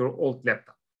quality of your old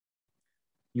laptop.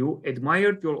 You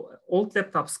admired your old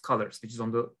laptop's colors, which is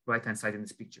on the right-hand side in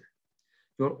this picture.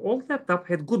 Your old laptop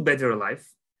had good battery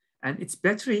life, and its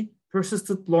battery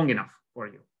persisted long enough for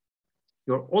you.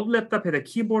 Your old laptop had a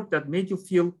keyboard that made you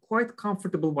feel quite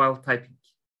comfortable while typing.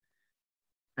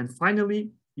 And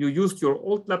finally, you used your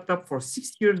old laptop for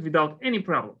 6 years without any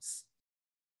problems.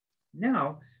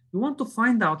 Now, you want to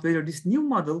find out whether this new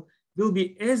model will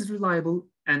be as reliable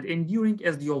and enduring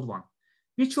as the old one.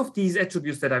 Which of these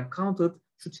attributes that I've counted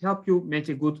should help you make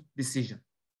a good decision?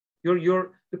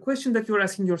 The question that you're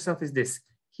asking yourself is this.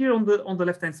 Here on the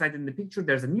left-hand side in the picture,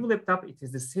 there's a new laptop. It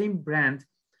is the same brand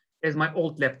as my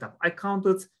old laptop. I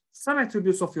counted some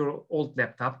attributes of your old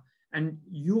laptop, and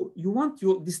you want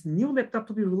this new laptop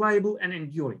to be reliable and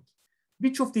enduring.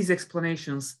 Which of these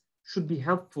explanations should be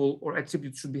helpful, or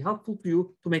attributes should be helpful to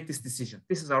you to make this decision?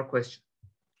 This is our question.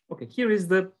 Okay, here is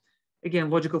the, again,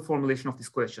 logical formulation of this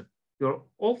question. Your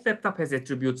old laptop has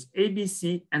attributes A, B,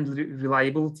 C, and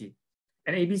reliability.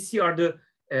 And A, B, C are the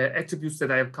attributes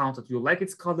that I have counted. You like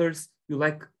its colors, you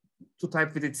like to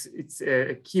type with its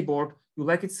keyboard, you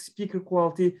like its speaker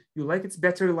quality, you like its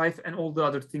battery life, and all the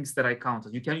other things that I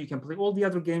counted. You can play all the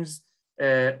other games,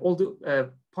 all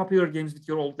the popular games with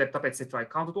your old laptop, etc. I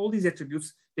counted all these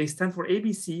attributes. They stand for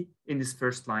ABC in this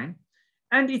first line.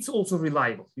 And it's also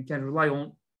reliable. You can rely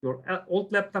on your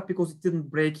old laptop because it didn't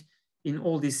break in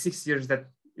all these 6 years that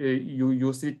you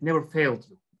used it. It never failed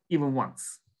you, even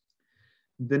once.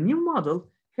 The new model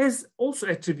has also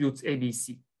attributes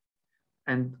ABC.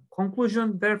 And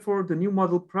conclusion, therefore, the new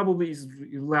model probably is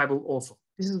reliable also.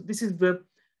 This is the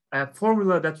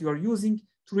formula that you are using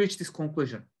to reach this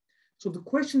conclusion. So the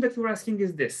question that you're asking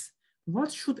is this: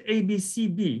 what should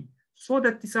ABC be so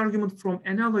that this argument from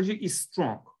analogy is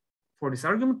strong? For this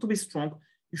argument to be strong,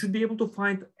 you should be able to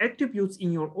find attributes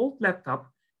in your old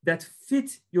laptop that fit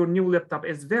your new laptop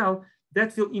as well,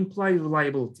 that will imply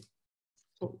reliability.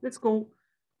 So let's go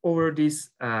over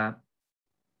these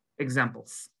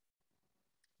examples.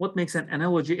 What makes an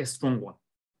analogy a strong one?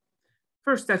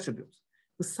 First attribute,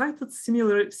 the cited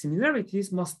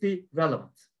similarities must be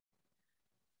relevant.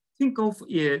 Think of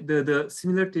the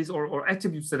similarities or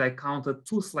attributes that I counted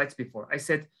 2 slides before. I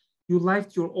said you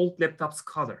liked your old laptop's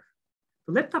color.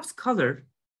 The laptop's color,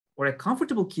 or a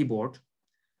comfortable keyboard,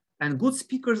 and good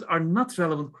speakers are not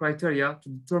relevant criteria to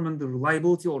determine the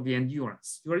reliability or the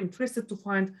endurance. You are interested to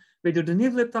find whether the new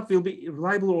laptop will be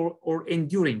reliable or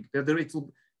enduring, whether it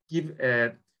will give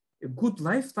a good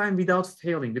lifetime without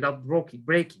failing, without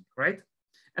breaking, right?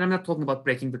 And I'm not talking about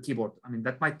breaking the keyboard. I mean,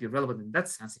 that might be relevant in that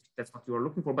sense if that's what you are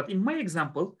looking for. But in my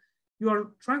example, you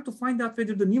are trying to find out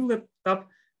whether the new laptop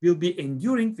will be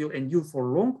enduring, will endure for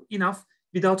long enough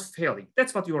without failing.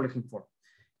 That's what you are looking for.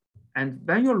 And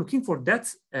when you're looking for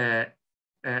that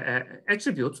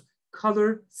attribute,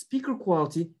 color, speaker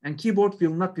quality, and keyboard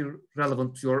will not be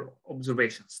relevant to your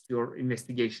observations, to your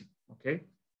investigation, okay?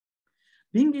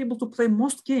 Being able to play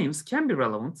most games can be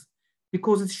relevant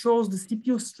because it shows the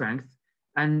CPU strength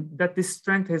and that this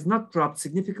strength has not dropped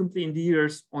significantly in the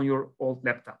years on your old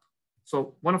laptop.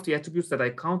 So one of the attributes that I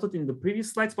counted in the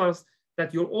previous slides was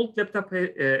that your old laptop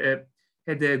had a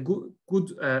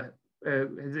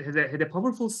had a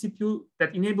powerful CPU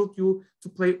that enabled you to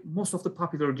play most of the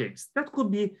popular games. That could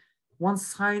be one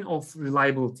sign of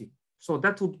reliability. So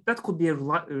that could be a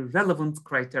relevant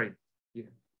criteria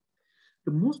here.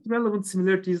 The most relevant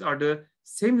similarities are the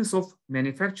sameness of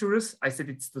manufacturers. I said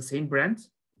it's the same brand.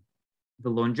 The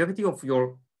longevity of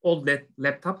your old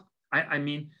laptop. I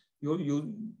mean,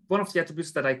 one of the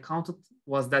attributes that I counted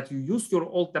was that you used your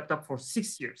old laptop for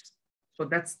 6 years. So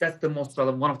that's the most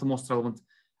relevant, one of the most relevant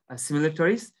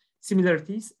similarities.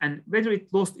 similarities and whether it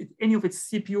lost any of its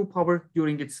CPU power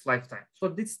during its lifetime. So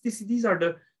these are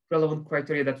the relevant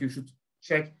criteria that you should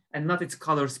check, and not its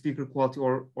color, speaker quality,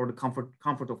 or the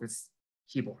comfort of its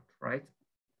keyboard, right?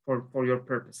 For your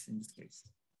purpose in this case.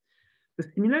 The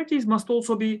similarities must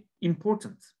also be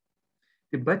important.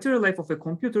 The battery life of a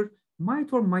computer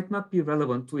might or might not be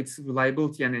relevant to its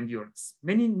reliability and endurance.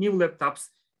 Many new laptops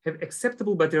have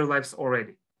acceptable battery lives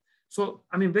already. So,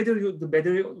 I mean, whether the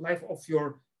battery life of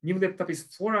your new laptop is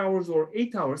 4 hours or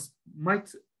 8 hours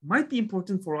might be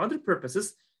important for other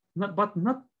purposes, but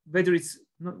not whether it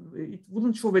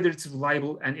wouldn't show whether it's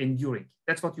reliable and enduring.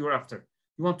 That's what you're after.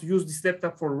 You want to use this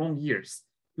laptop for long years.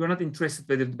 You're not interested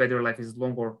whether the battery life is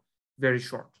long or very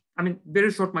short. I mean,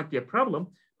 very short might be a problem,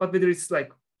 but whether it's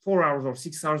like 4 hours or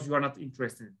 6 hours, you are not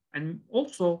interested in. And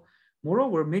also,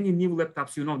 moreover, many new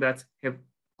laptops, you know, that have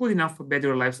good enough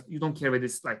battery lives. You don't care whether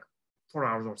it's like 4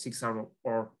 hours or 6 hours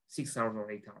or 6 hours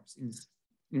or 8 hours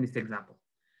in this example.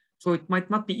 So it might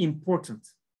not be important.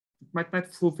 It might not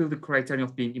fulfill the criterion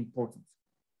of being important.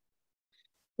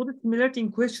 So the similarity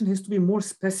in question has to be more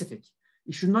specific.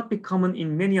 It should not be common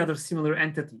in many other similar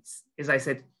entities. As I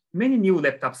said, many new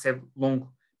laptops have long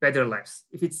battery lives.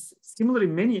 If it's similar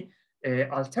in many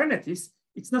alternatives,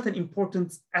 it's not an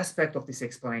important aspect of this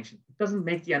explanation. It doesn't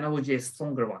make the analogy a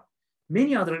stronger one.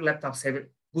 Many other laptops have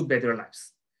good battery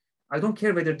lives. I don't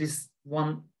care whether this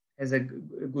one has a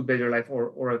good battery life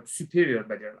or a superior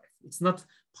battery life. It's not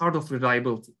part of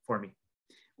reliability for me.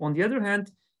 On the other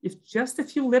hand, if just a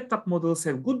few laptop models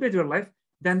have good battery life,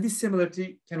 then this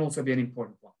similarity can also be an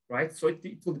important one, right? So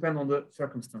it will depend on the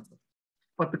circumstances.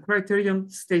 But the criterion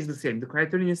stays the same. The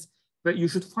criterion is that you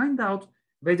should find out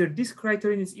whether this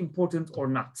criterion is important or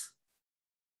not.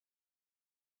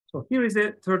 So here is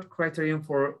a third criterion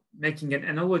for making an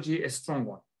analogy a strong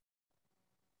one.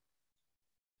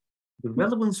 The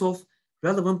relevance of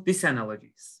relevant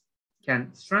disanalogies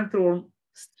can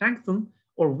strengthen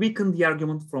or weaken the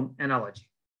argument from analogy.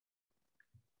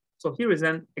 So here is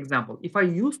an example. If I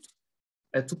used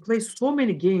to play so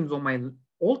many games on my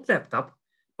old laptop,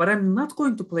 but I'm not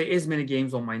going to play as many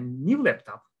games on my new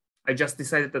laptop, I just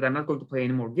decided that I'm not going to play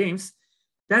any more games,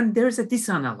 then there's a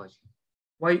disanalogy.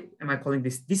 Why am I calling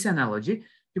this disanalogy?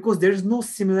 Because there's no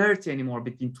similarity anymore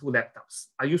between two laptops.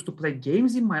 I used to play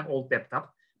games in my old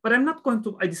laptop, but I'm not going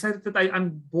to, I decided that I'm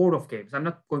bored of games. I'm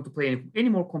not going to play any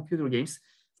more computer games.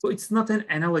 So it's not an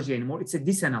analogy anymore, it's a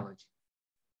disanalogy.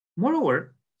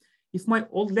 Moreover, if my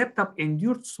old laptop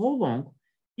endured so long,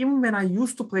 even when I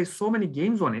used to play so many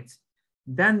games on it,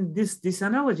 then this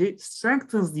disanalogy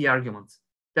strengthens the argument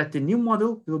that the new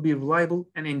model will be reliable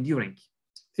and enduring,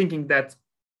 thinking that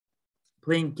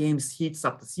playing games heats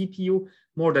up the CPU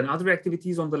more than other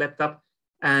activities on the laptop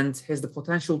and has the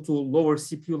potential to lower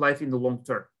CPU life in the long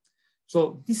term.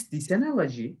 So this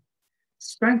disanalogy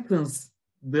strengthens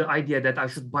the idea that I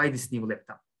should buy this new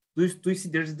laptop. Do you see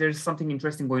there's something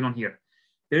interesting going on here?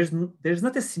 There's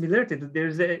not a similarity,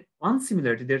 there's an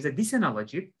unsimilarity, there's a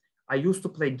disanalogy. I used to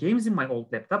play games in my old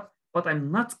laptop, but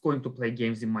I'm not going to play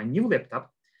games in my new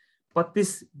laptop. But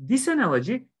this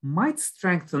disanalogy might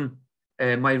strengthen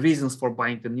my reasons for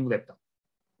buying the new laptop,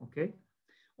 okay?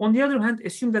 On the other hand,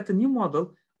 assume that the new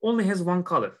model only has one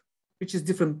color, which is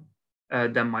different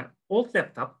than my old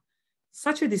laptop.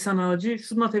 Such a disanalogy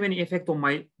should not have any effect on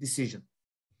my decision.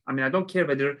 I mean, I don't care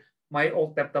whether my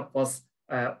old laptop was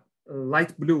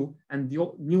light blue and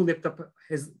the new laptop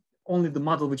has only the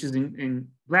model which is in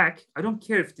black. I don't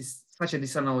care if such a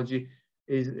disanalogy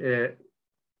is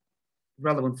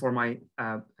relevant for my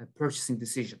purchasing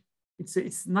decision.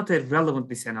 It's not a relevant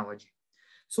disanalogy.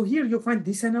 So here you find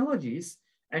disanalogies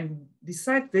and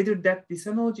decide whether that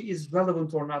disanalogy is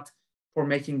relevant or not for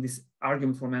making this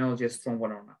argument from analogy a strong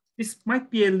one or not. This might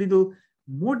be a little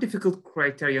more difficult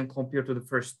criterion compared to the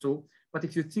first two, but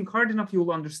if you think hard enough, you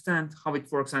will understand how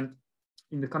it works. And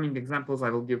in the coming examples, I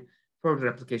will give further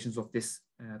applications of this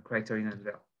criterion as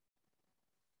well.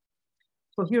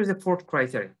 So here's a fourth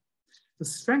criterion. The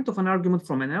strength of an argument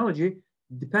from analogy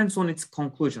depends on its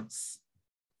conclusions.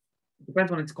 It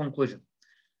depends on its conclusion.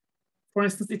 For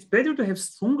instance, it's better to have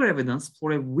stronger evidence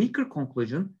for a weaker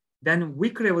conclusion than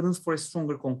weaker evidence for a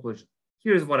stronger conclusion.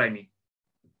 Here's what I mean.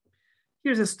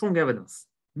 Here's a strong evidence.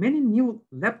 Many new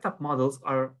laptop models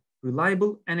are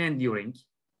reliable and enduring.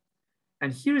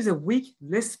 And here is a weak,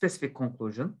 less specific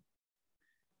conclusion.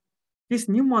 This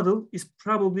new model is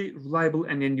probably reliable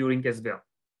and enduring as well.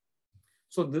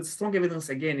 So the strong evidence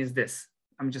again is this.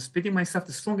 I'm just repeating myself.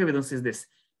 The strong evidence is this.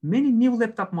 Many new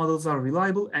laptop models are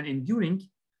reliable and enduring,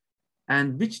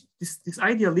 and which this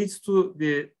idea leads to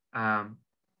the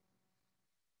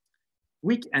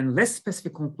weak and less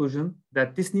specific conclusion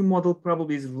that this new model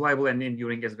probably is reliable and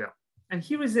enduring as well. And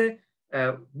here is a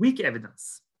weak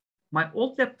evidence. My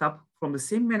old laptop from the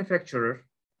same manufacturer,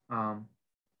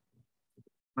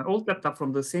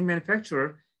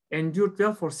 endured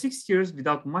well for 6 years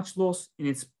without much loss in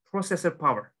its processor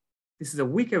power. This is a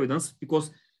weak evidence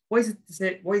because why is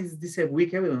this a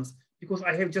weak evidence? Because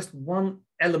I have just one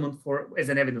element as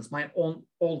an evidence, my own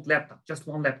old laptop, just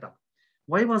one laptop.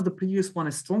 Why was the previous one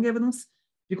a strong evidence?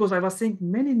 Because I was saying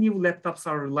many new laptops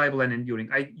are reliable and enduring.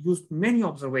 I used many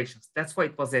observations. That's why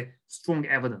it was a strong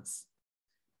evidence.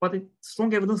 But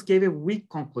strong evidence gave a weak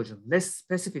conclusion, less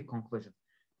specific conclusion.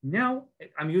 Now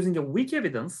I'm using a weak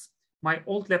evidence. My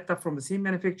old laptop from the same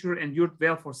manufacturer endured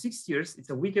well for 6 years. It's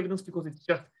a weak evidence because it's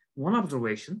just one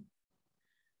observation.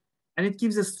 And it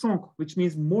gives a strong, which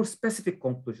means more specific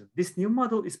conclusion. This new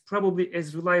model is probably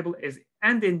as reliable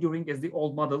and enduring as the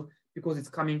old model because it's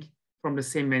coming from the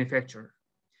same manufacturer.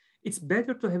 It's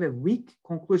better to have a weak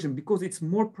conclusion because it's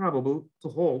more probable to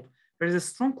hold, whereas a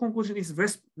strong conclusion is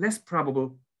less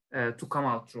probable to come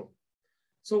out true.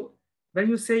 So when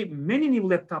you say many new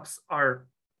laptops are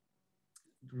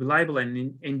reliable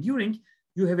and enduring,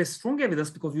 you have a strong evidence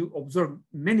because you observe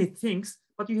many things,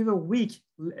 but you have a weak,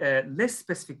 less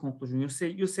specific conclusion.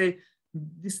 You say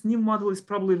this new model is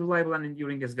probably reliable and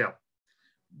enduring as well.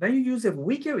 When you use a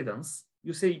weak evidence,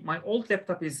 you say my old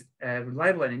laptop is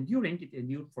reliable and enduring. It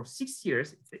endured for 6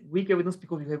 years. It's a weak evidence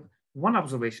because you have one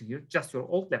observation here, just your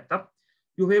old laptop.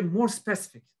 You have more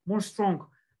specific, more strong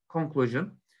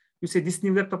conclusion. You say this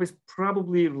new laptop is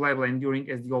probably reliable and enduring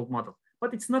as the old model,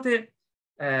 but it's not a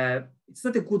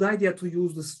good idea to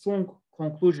use the strong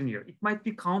conclusion here. It might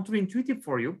be counterintuitive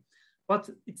for you, but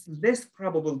it's less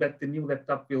probable that the new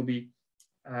laptop will be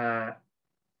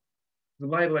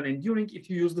reliable and enduring if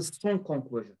you use the strong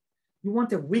conclusion. You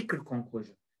want a weaker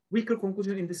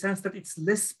conclusion in the sense that it's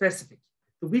less specific.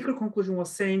 The weaker conclusion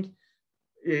was saying,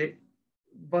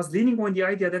 was leaning on the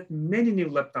idea that many new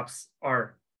laptops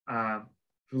are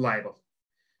reliable.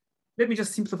 Let me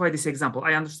just simplify this example.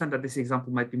 I understand that this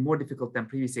example might be more difficult than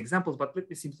previous examples, but let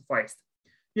me simplify it.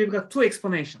 We've got two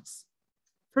explanations.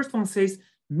 First one says,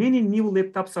 many new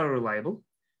laptops are reliable.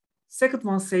 Second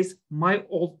one says, my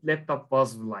old laptop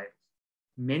was reliable.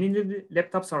 Many new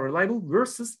laptops are reliable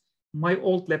versus my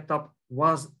old laptop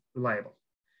was reliable.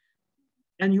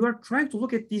 And you are trying to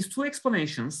look at these two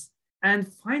explanations and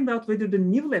find out whether the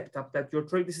new laptop that you're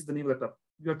trying, this is the new laptop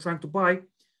you're trying to buy,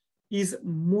 is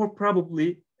more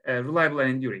probably reliable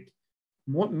and enduring.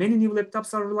 Many new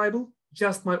laptops are reliable,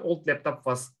 just my old laptop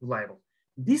was reliable.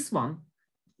 This one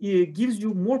gives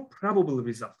you more probable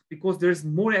result because there's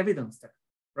more evidence there,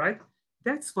 right?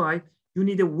 That's why you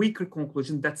need a weaker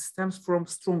conclusion that stems from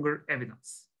stronger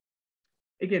evidence.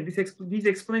 Again, these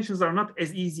explanations are not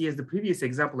as easy as the previous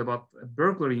example about a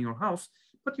burglary in your house,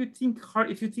 but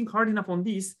if you think hard enough on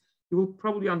these, you will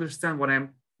probably understand what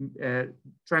I'm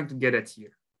trying to get at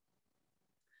here.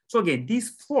 So again, these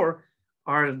four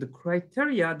are the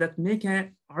criteria that make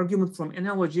an argument from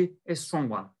analogy a strong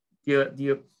one.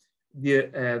 The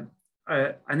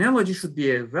analogy should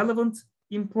be relevant,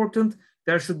 important.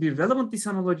 There should be relevant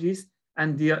disanalogies,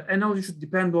 and the analogy should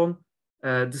depend on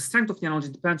the strength of the analogy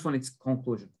depends on its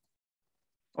conclusion.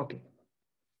 Okay.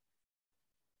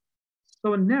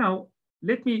 So now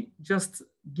let me just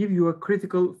give you a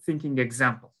critical thinking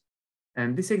example.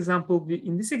 And in this example,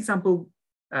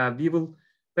 we will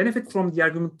benefit from the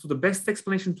argument to the best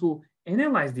explanation to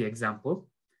analyze the example.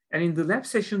 And in the lab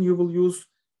session, you will use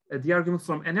the argument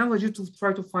from analogy to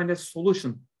try to find a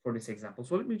solution for this example.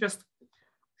 So let me just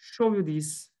show you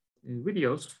these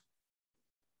videos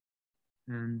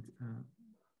and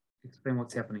explain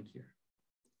what's happening here.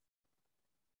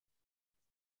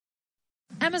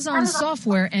 Amazon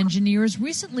software engineers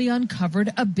recently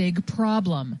uncovered a big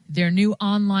problem. Their new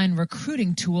online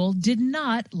recruiting tool did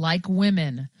not like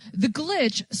women. The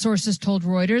glitch, sources told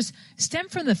Reuters,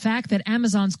 stemmed from the fact that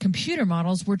Amazon's computer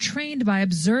models were trained by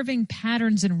observing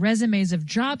patterns in resumes of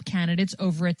job candidates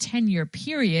over a 10-year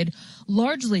period,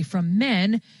 largely from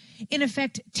men, in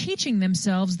effect teaching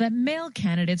themselves that male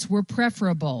candidates were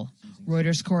preferable.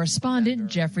 Reuters correspondent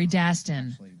Jeffrey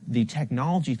Daston. The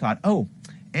technology thought, oh,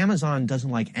 Amazon doesn't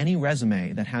like any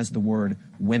resume that has the word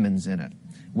women's in it.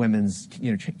 Women's,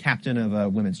 captain of a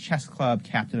women's chess club,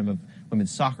 captain of a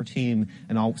women's soccer team,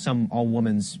 and all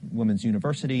women's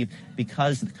university,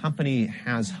 because the company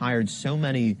has hired so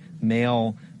many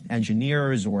male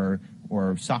engineers or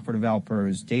software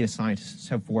developers, data scientists,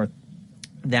 so forth.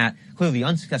 that clearly the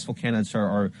unsuccessful candidates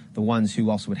are the ones who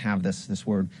also would have this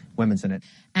word women's in it.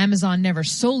 Amazon never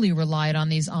solely relied on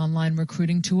these online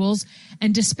recruiting tools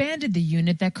and disbanded the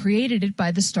unit that created it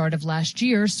by the start of last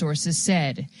year, sources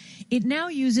said. It now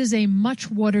uses a much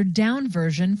watered-down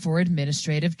version for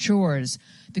administrative chores.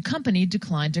 The company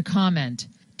declined to comment.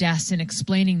 Daston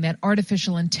explaining that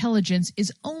artificial intelligence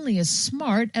is only as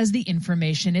smart as the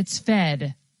information it's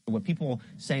fed. What people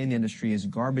say in the industry is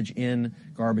garbage in,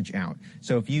 garbage out.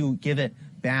 So if you give it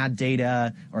bad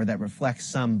data or that reflects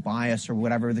some bias or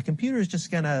whatever, the computer is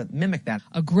just going to mimic that.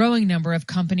 A growing number of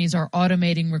companies are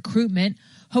automating recruitment,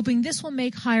 hoping this will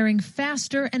make hiring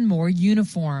faster and more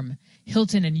uniform.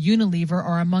 Hilton and Unilever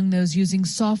are among those using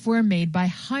software made by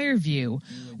HireVue,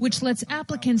 which lets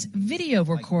applicants video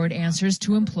record answers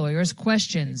to employers'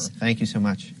 questions. Thank you so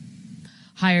much.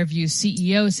 HireVue's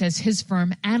CEO says his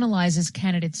firm analyzes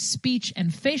candidates' speech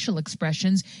and facial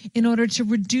expressions in order to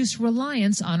reduce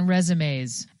reliance on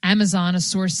resumes. Amazon, a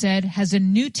source said, has a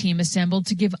new team assembled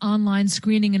to give online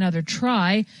screening another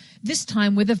try, this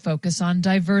time with a focus on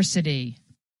diversity.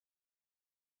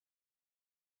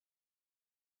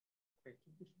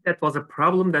 That was a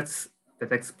problem that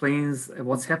explains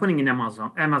what's happening in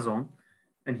Amazon.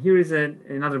 And here is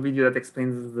another video that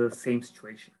explains the same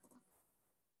situation.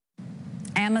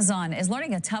 Amazon is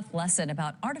learning a tough lesson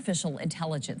about artificial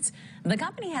intelligence. The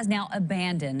company has now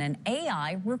abandoned an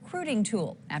AI recruiting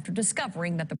tool after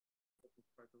discovering that the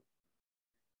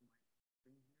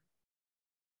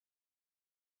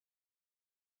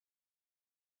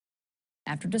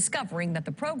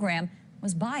program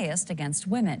was biased against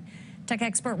women. Tech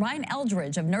expert Ryan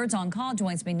Eldridge of Nerds on Call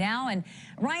joins me now. And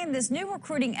Ryan, this new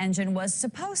recruiting engine was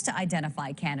supposed to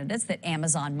identify candidates that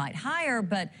Amazon might hire,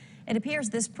 but it appears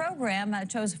this program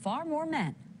chose far more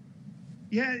men.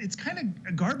 Yeah, it's kind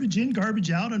of garbage in,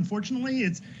 garbage out. Unfortunately,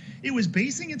 it was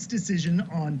basing its decision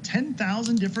on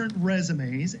 10,000 different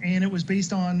resumes, and it was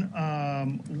based on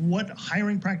what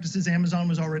hiring practices Amazon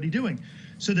was already doing.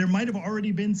 So there might have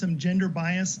already been some gender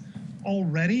bias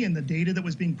already in the data that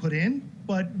was being put in.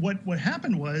 But what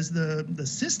happened was the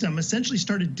system essentially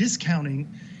started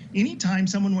discounting anytime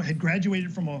someone had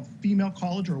graduated from a female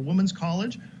college or a women's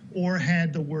college, or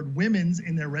had the word women's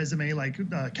in their resume, like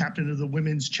captain of the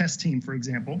women's chess team, for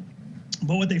example.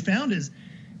 But what they found is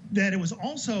that it was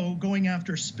also going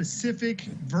after specific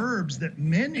verbs that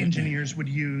men engineers would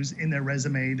use in their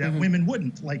resume that women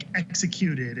wouldn't, like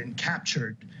executed and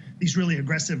captured, these really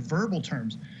aggressive verbal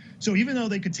terms. So even though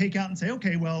they could take out and say,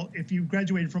 okay, well, if you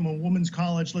graduated from a women's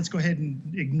college, let's go ahead and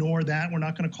ignore that. We're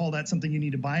not going to call that something you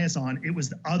need to bias on. It was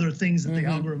the other things that the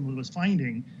algorithm was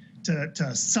finding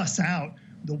to suss out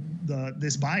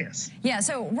this bias. Yeah,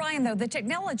 so Ryan, though, the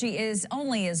technology is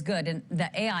only as good, and the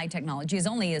AI technology is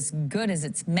only as good as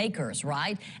its makers,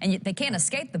 right? And they can't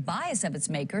escape the bias of its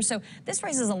makers. So this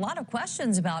raises a lot of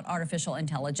questions about artificial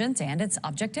intelligence and its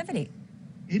objectivity.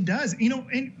 It does. You know,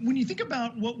 and when you think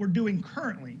about what we're doing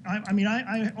currently,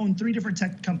 I own 3 different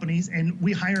tech companies, and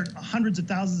we hired hundreds of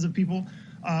thousands of people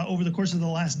over the course of the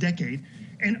last decade.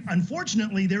 And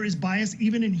unfortunately, there is bias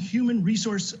even in human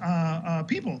resource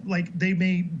people. Like they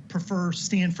may prefer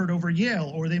Stanford over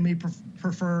Yale, or they may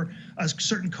prefer a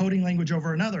certain coding language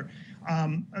over another.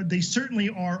 They certainly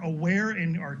are aware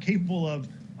and are capable of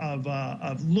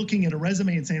looking at a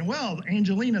resume and saying, well,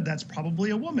 Angelina, that's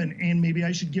probably a woman, and maybe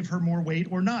I should give her more weight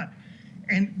or not.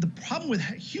 And the problem with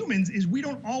humans is we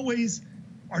don't always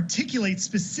articulate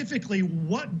specifically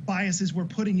what biases we're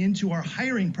putting into our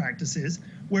hiring practices,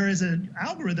 whereas an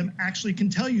algorithm actually can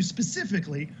tell you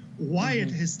specifically why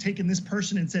it has taken this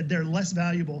person and said they're less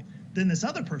valuable than this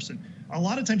other person. A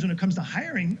lot of times when it comes to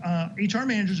hiring, HR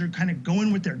managers are kind of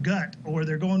going with their gut, or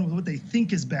they're going with what they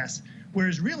think is best,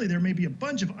 whereas really there may be a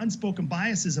bunch of unspoken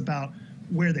biases about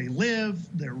where they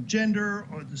live, their gender,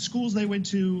 or the schools they went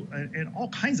to, and all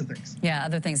kinds of things. Yeah,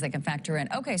 other things that can factor in.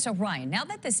 Okay, so Ryan, now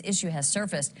that this issue has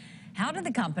surfaced, how do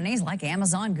the companies like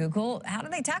Amazon, Google, how do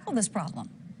they tackle this problem?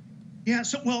 Yeah,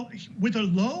 so, well, with a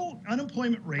low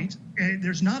unemployment rate,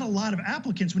 there's not a lot of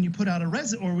applicants when you put out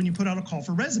a call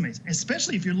for resumes,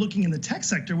 especially if you're looking in the tech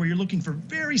sector where you're looking for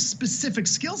very specific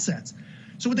skill sets.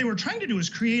 So what they were trying to do is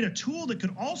create a tool that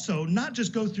could also not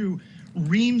just go through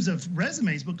reams of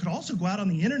resumes, but could also go out on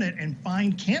the internet and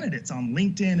find candidates on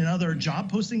LinkedIn and other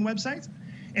job posting websites.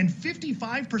 And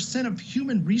 55% of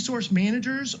human resource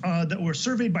managers that were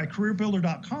surveyed by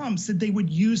careerbuilder.com said they would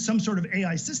use some sort of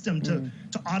AI system to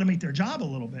automate their job a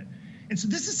little bit. And so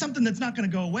this is something that's not going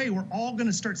to go away. We're all going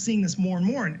to start seeing this more and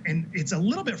more. And it's a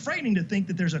little bit frightening to think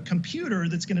that there's a computer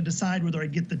that's going to decide whether I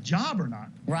get the job or not.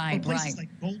 Right, but places like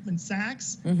Goldman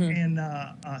Sachs and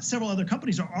several other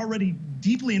companies are already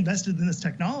deeply invested in this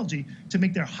technology to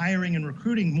make their hiring and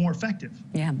recruiting more effective.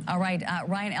 Yeah. All right.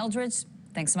 Ryan Eldridge,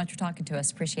 thanks so much for talking to us.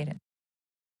 Appreciate it.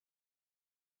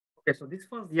 Okay, so this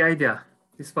was the idea.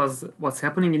 This was what's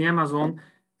happening in Amazon.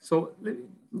 So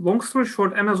long story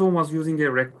short, Amazon was using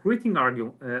a recruiting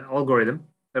algorithm,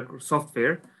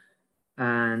 software.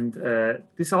 And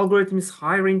this algorithm is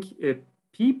hiring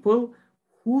people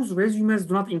whose resumes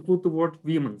do not include the word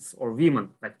women's or women,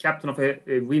 like captain of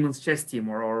a women's chess team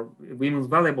or women's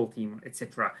volleyball team,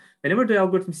 etc. Whenever the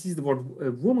algorithm sees the word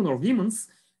woman or women's,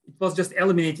 it was just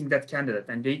eliminating that candidate.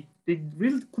 And they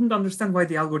really couldn't understand why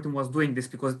the algorithm was doing this,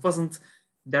 because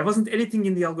there wasn't anything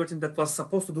in the algorithm that was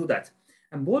supposed to do that.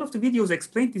 And both of the videos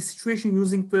explained this situation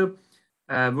using the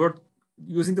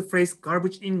phrase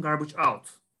garbage in, garbage out.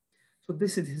 So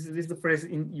this is the phrase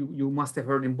you must have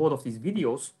heard in both of these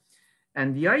videos.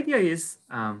 And the idea is,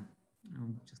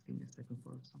 just give me a second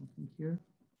for something here.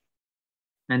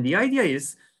 And the idea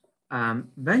is,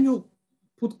 when you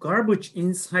put garbage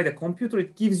inside a computer,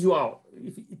 it gives you out.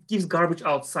 It gives garbage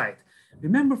outside.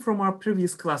 Remember from our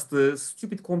previous class, the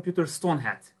stupid computer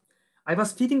Stonehead. I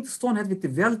was feeding the Stonehead with the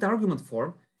valid argument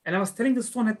form, and I was telling the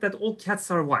Stonehead that all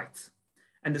cats are white.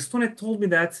 And the Stonehead told me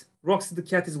that Roxy the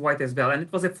cat is white as well, and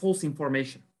it was a false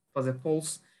information. It was a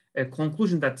false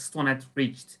conclusion that Stonehead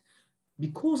reached.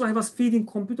 Because I was feeding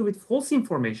computer with false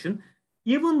information,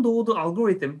 even though the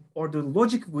algorithm or the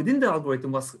logic within the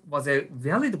algorithm was a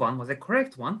valid one, was a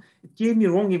correct one, it gave me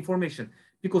wrong information.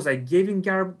 Because I gave in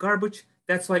garbage,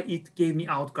 that's why it gave me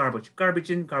out garbage. Garbage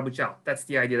in, garbage out. That's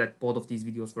the idea that both of these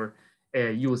videos were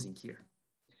using here.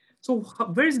 So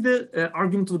where is the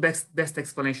argument to the best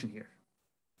explanation here?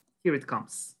 Here it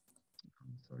comes.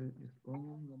 Sorry,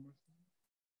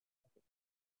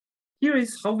 here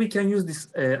is how we can use this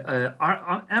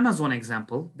our Amazon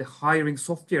example, the hiring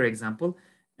software example,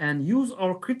 and use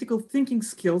our critical thinking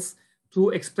skills to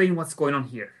explain what's going on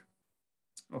here.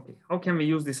 Okay, how can we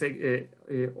use this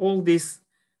all this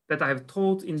that I have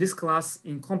taught in this class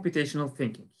in computational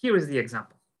thinking? Here is the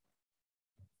example.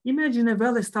 Imagine a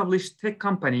well-established tech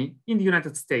company in the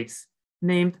United States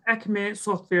named Acme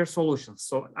Software Solutions.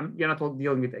 So you're not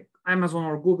dealing with Amazon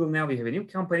or Google now. We have a new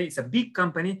company. It's a big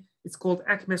company. It's called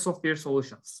Acme Software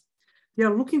Solutions. They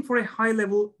are looking for a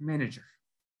high-level manager.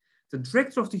 The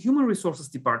director of the human resources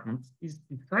department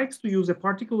decides to use a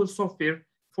particular software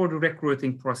for the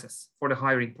recruiting process, for the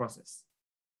hiring process.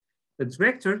 The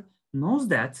director knows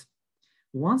that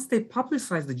once they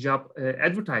publicize the job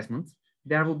advertisement,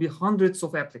 there will be hundreds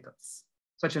of applicants.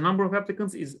 Such a number of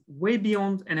applicants is way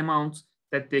beyond an amount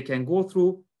that they can go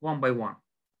through one by one.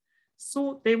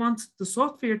 So they want the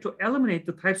software to eliminate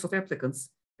the types of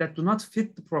applicants that do not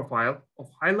fit the profile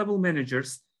of high-level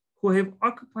managers who have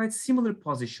occupied similar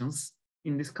positions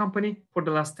in this company for the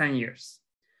last 10 years.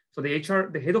 So the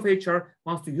head of HR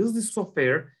wants to use this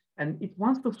software, and it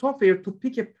wants the software to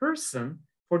pick a person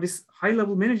for this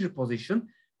high-level manager position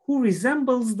who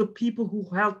resembles the people who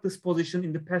held this position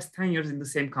in the past 10 years in the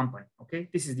same company, okay?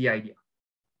 This is the idea.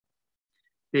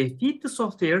 They feed the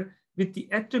software with the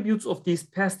attributes of these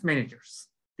past managers.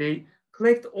 They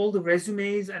collect all the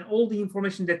resumes and all the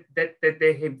information that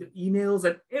they have, the emails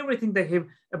and everything they have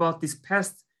about these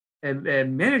past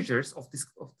managers of the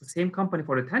same company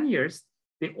for the 10 years.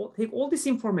 They take all this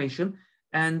information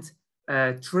and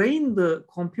train the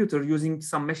computer using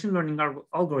some machine learning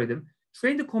algorithm,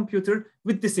 train the computer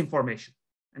with this information.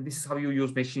 And this is how you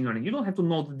use machine learning. You don't have to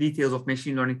know the details of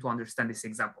machine learning to understand this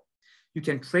example. You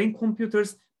can train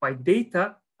computers by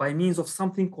data by means of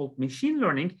something called machine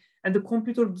learning, and the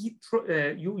computer,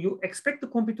 you expect the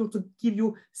computer to give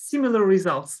you similar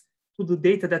results to the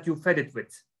data that you fed it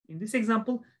with. In this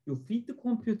example, you feed the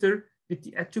computer with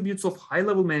the attributes of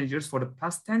high-level managers for the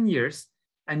past 10 years,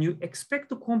 and you expect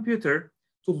the computer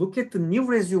to look at the new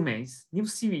resumes, new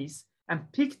CVs,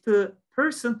 and pick the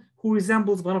person who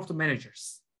resembles one of the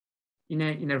managers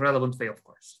in a relevant way, of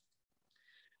course.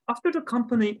 After the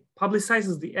company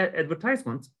publicizes the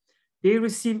advertisement, they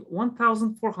receive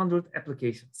 1,400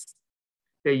 applications.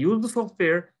 They use the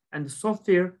software, and the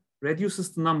software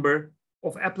reduces the number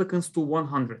of applicants to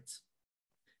 100.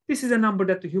 This is a number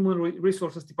that the human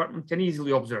resources department can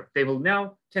easily observe. They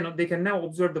can now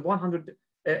observe the 100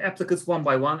 applicants one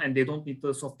by one, and they don't need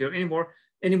the software anymore.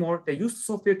 They use the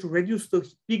software to reduce the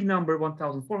big number,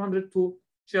 1,400, to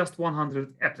just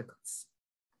 100 applicants.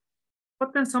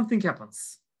 But then something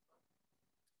happens.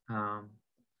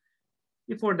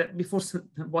 before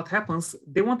what happens,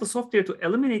 they want the software to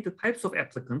eliminate the types of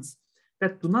applicants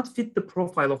that do not fit the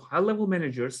profile of high-level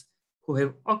managers who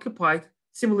have occupied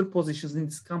similar positions in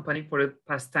this company for the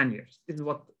past 10 years. This is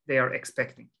what they are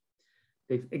expecting.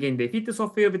 They fit the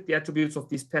software with the attributes of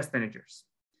these past managers.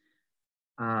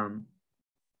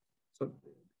 So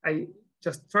I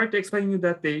just tried to explain to you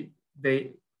that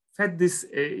they fed this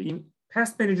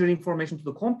past manager information to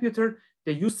the computer.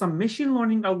 They use some machine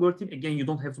learning algorithm. Again, you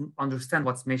don't have to understand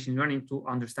what's machine learning to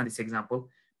understand this example.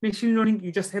 Machine learning,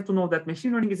 you just have to know that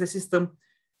machine learning is a system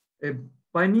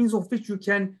by means of which you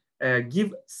can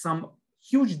give some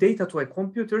huge data to a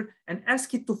computer and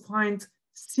ask it to find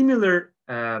similar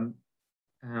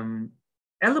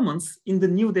elements in the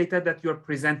new data that you're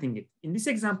presenting it. In this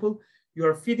example, you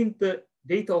are feeding the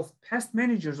data of past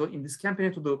managers or in this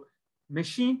campaign to the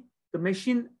machine. The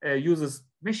machine uses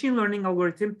machine learning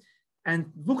algorithm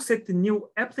and looks at the new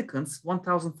applicants,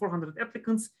 1,400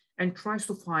 applicants, and tries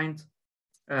to find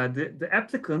the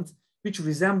applicant which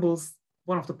resembles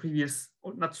one of the previous,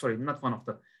 or not, sorry, not one of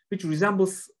the, which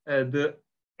resembles the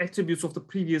attributes of the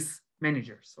previous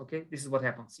managers, okay? This is what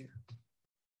happens here.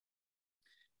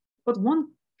 But one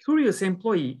curious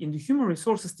employee in the human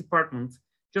resources department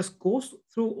just goes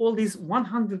through all these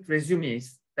 100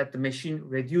 resumes that the machine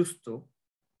reduced to.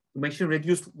 The machine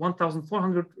reduced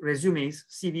 1,400 resumes,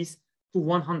 CVs, to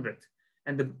 100.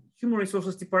 And the human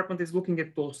resources department is looking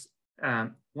at those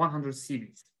 100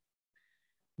 CVs.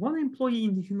 One employee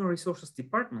in the human resources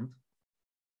department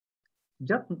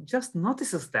just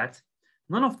notices that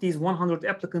none of these 100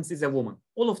 applicants is a woman.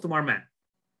 All of them are men.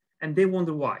 And they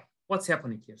wonder why. What's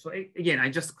happening here? So again, I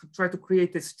just try to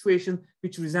create a situation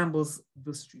which resembles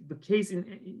the case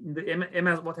in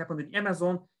the what happened in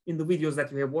Amazon in the videos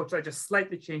that you have watched. I just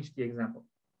slightly changed the example.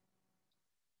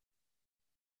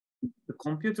 The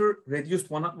computer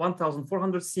reduced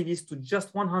 1,400 CVs to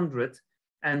just 100,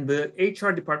 and the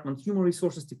HR department, human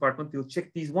resources department, will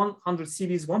check these 100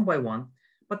 CVs one by one,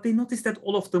 but they noticed that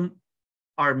all of them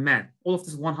are men. All of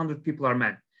these 100 people are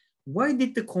men. Why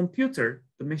did the computer,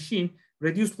 the machine,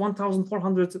 reduced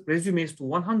 1,400 resumes to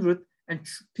 100 and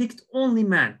picked only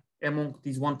men among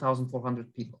these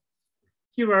 1,400 people?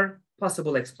 Here are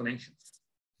possible explanations.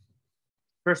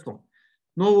 First one,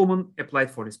 no woman applied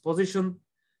for this position.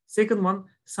 Second one,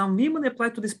 some women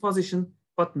applied to this position,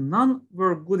 but none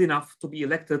were good enough to be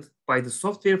elected by the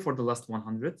software for the last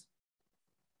 100.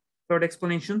 Third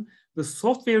explanation, the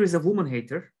software is a woman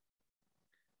hater.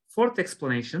 Fourth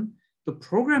explanation, the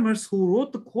programmers who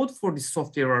wrote the code for this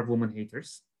software are woman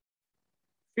haters.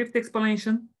 Fifth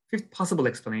possible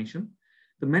explanation,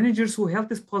 the managers who held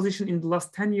this position in the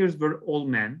last 10 years were all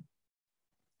men.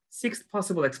 Sixth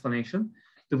possible explanation,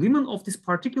 the women of this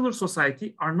particular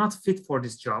society are not fit for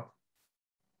this job.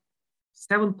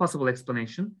 Seventh possible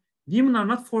explanation, women are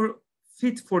not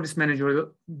fit for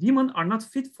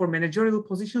managerial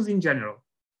positions in general.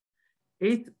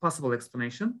 Eighth possible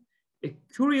explanation, a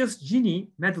curious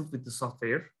genie meddled with the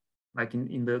software, like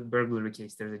in the burglary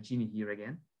case, there's a genie here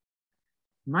again.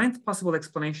 Ninth possible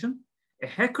explanation, a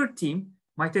hacker team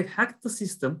might have hacked the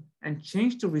system and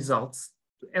changed the results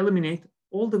to eliminate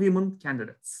all the women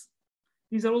candidates.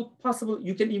 These are all possible.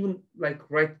 You can even write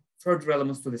further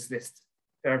elements to this list.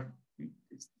 You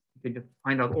can just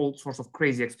find out all sorts of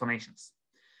crazy explanations.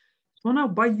 So now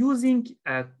by using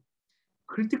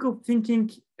critical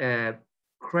thinking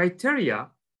criteria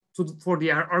for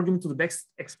the argument to the best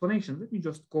explanation, let me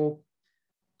just go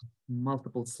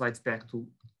multiple slides back to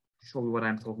show you what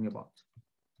I'm talking about.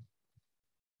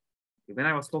 When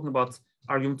I was talking about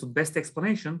argument to best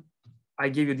explanation, I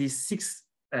gave you these 6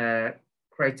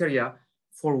 criteria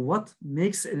for what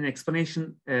makes an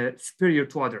explanation superior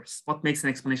to others, what makes an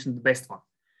explanation the best one.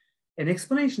 An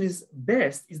explanation is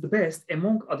the best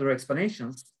among other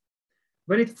explanations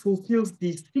when it fulfills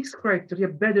these 6 criteria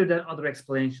better than other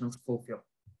explanations fulfill.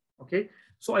 Okay,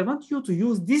 so I want you to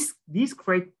use these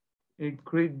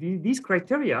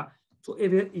criteria to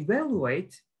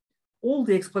evaluate all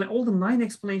the 9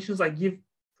 explanations I give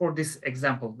for this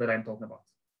example that I'm talking about.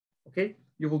 Okay,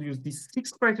 you will use these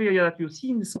 6 criteria that you see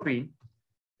in the screen.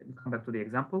 Let me come back to the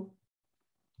example.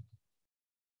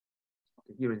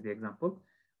 Okay, here is the example.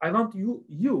 I want you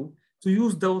to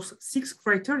use those 6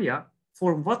 criteria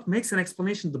for what makes an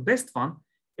explanation the best one.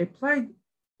 Apply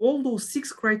all those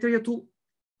 6 criteria to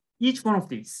each one of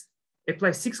these.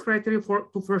 Apply 6 criteria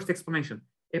to first explanation.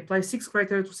 Apply 6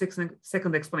 criteria to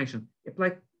second explanation.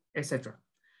 Apply, etc.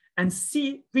 And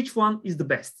see which one is the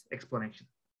best explanation.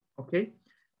 Okay,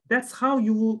 that's how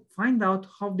you will find out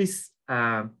how this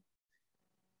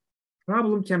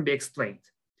problem can be explained.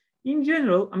 In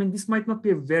general, I mean, this might not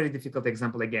be a very difficult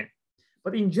example again,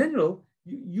 but in general,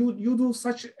 you do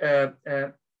such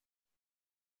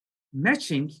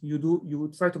matching.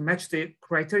 You try to match the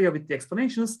criteria with the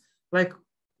explanations like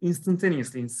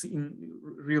instantaneously in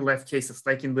real life cases,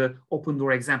 like in the open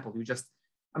door example. You just,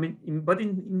 I mean,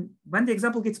 when the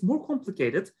example gets more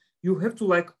complicated, you have to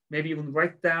like maybe even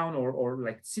write down or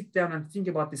like sit down and think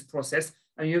about this process,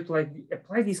 and you have to like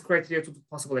apply these criteria to the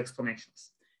possible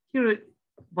explanations. Here,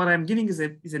 what I'm giving is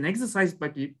an exercise,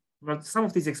 but some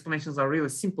of these explanations are really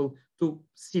simple to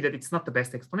see that it's not the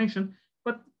best explanation,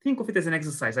 but think of it as an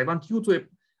exercise. I want you to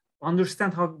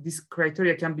understand how this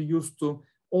criteria can be used to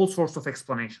all sorts of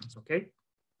explanations, okay?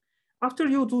 After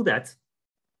you do that,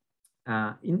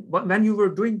 when you were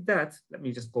doing that, let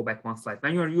me just go back one slide.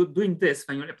 When you're doing this,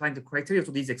 when you're applying the criteria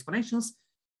to these explanations,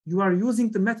 you are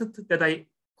using the method that I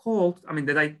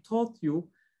taught you,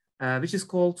 which is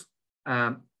called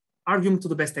argument to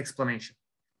the best explanation.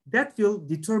 That will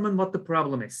determine what the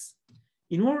problem is.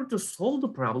 In order to solve the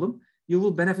problem, you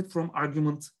will benefit from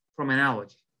argument from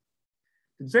analogy.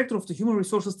 The director of the Human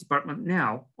Resources Department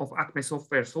now of Acme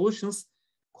Software Solutions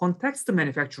contacts the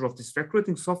manufacturer of this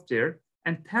recruiting software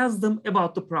and tells them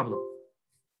about the problem.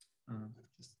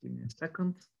 Just give me a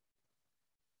second.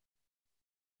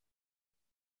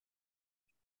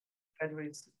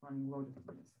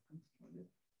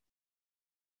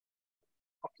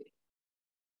 Okay.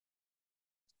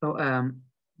 So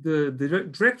the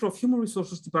director of Human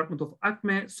Resources Department of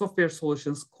Acme Software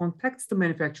Solutions contacts the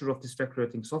manufacturer of this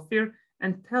recruiting software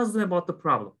and tells them about the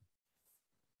problem.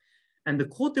 And the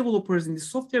code developers in the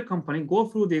software company go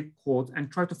through the code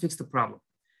and try to fix the problem.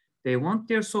 They want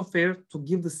their software to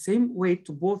give the same weight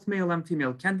to both male and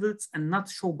female candidates and not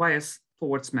show bias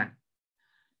towards men.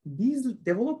 These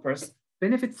developers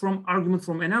benefit from argument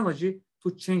from analogy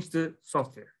to change the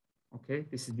software. Okay,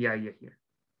 this is the idea here.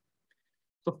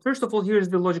 So first of all, here is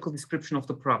the logical description of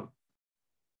the problem.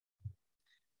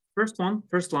 First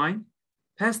line,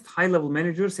 past high-level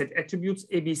managers had attributes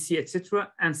ABC,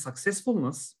 etc., and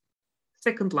successfulness.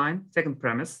 Second line, second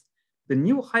premise, the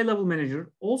new high-level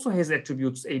manager also has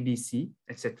attributes ABC,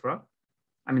 etc.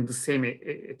 I mean, the same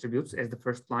attributes as the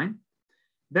first line.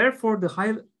 Therefore,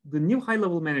 the new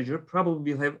high-level manager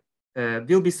probably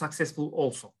will be successful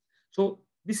also. So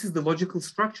this is the logical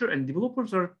structure, and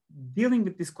developers are dealing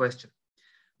with this question.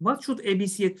 What should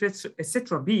ABC,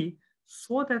 etc. be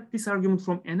so that this argument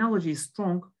from analogy is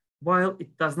strong while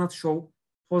it does not show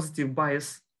positive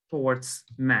bias towards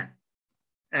men?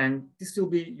 And this will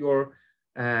be your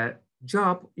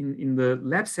job in the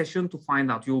lab session to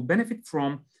find out. You'll benefit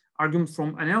from argument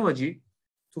from analogy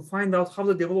to find out how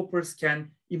the developers can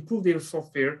improve their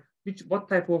software, what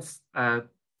type of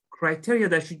criteria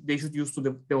they should use to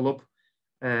develop,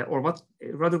 or what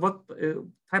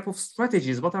type of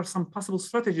strategies, what are some possible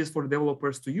strategies for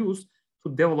developers to use to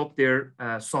develop their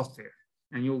software.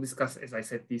 And you'll discuss, as I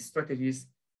said, these strategies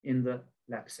in the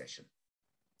lab session.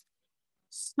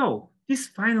 So this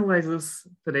finalizes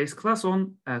today's class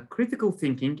on critical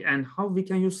thinking and how we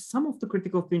can use some of the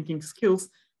critical thinking skills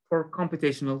for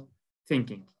computational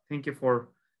thinking. Thank you for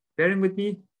bearing with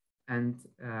me, and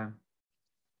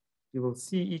we will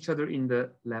see each other in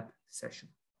the lab session.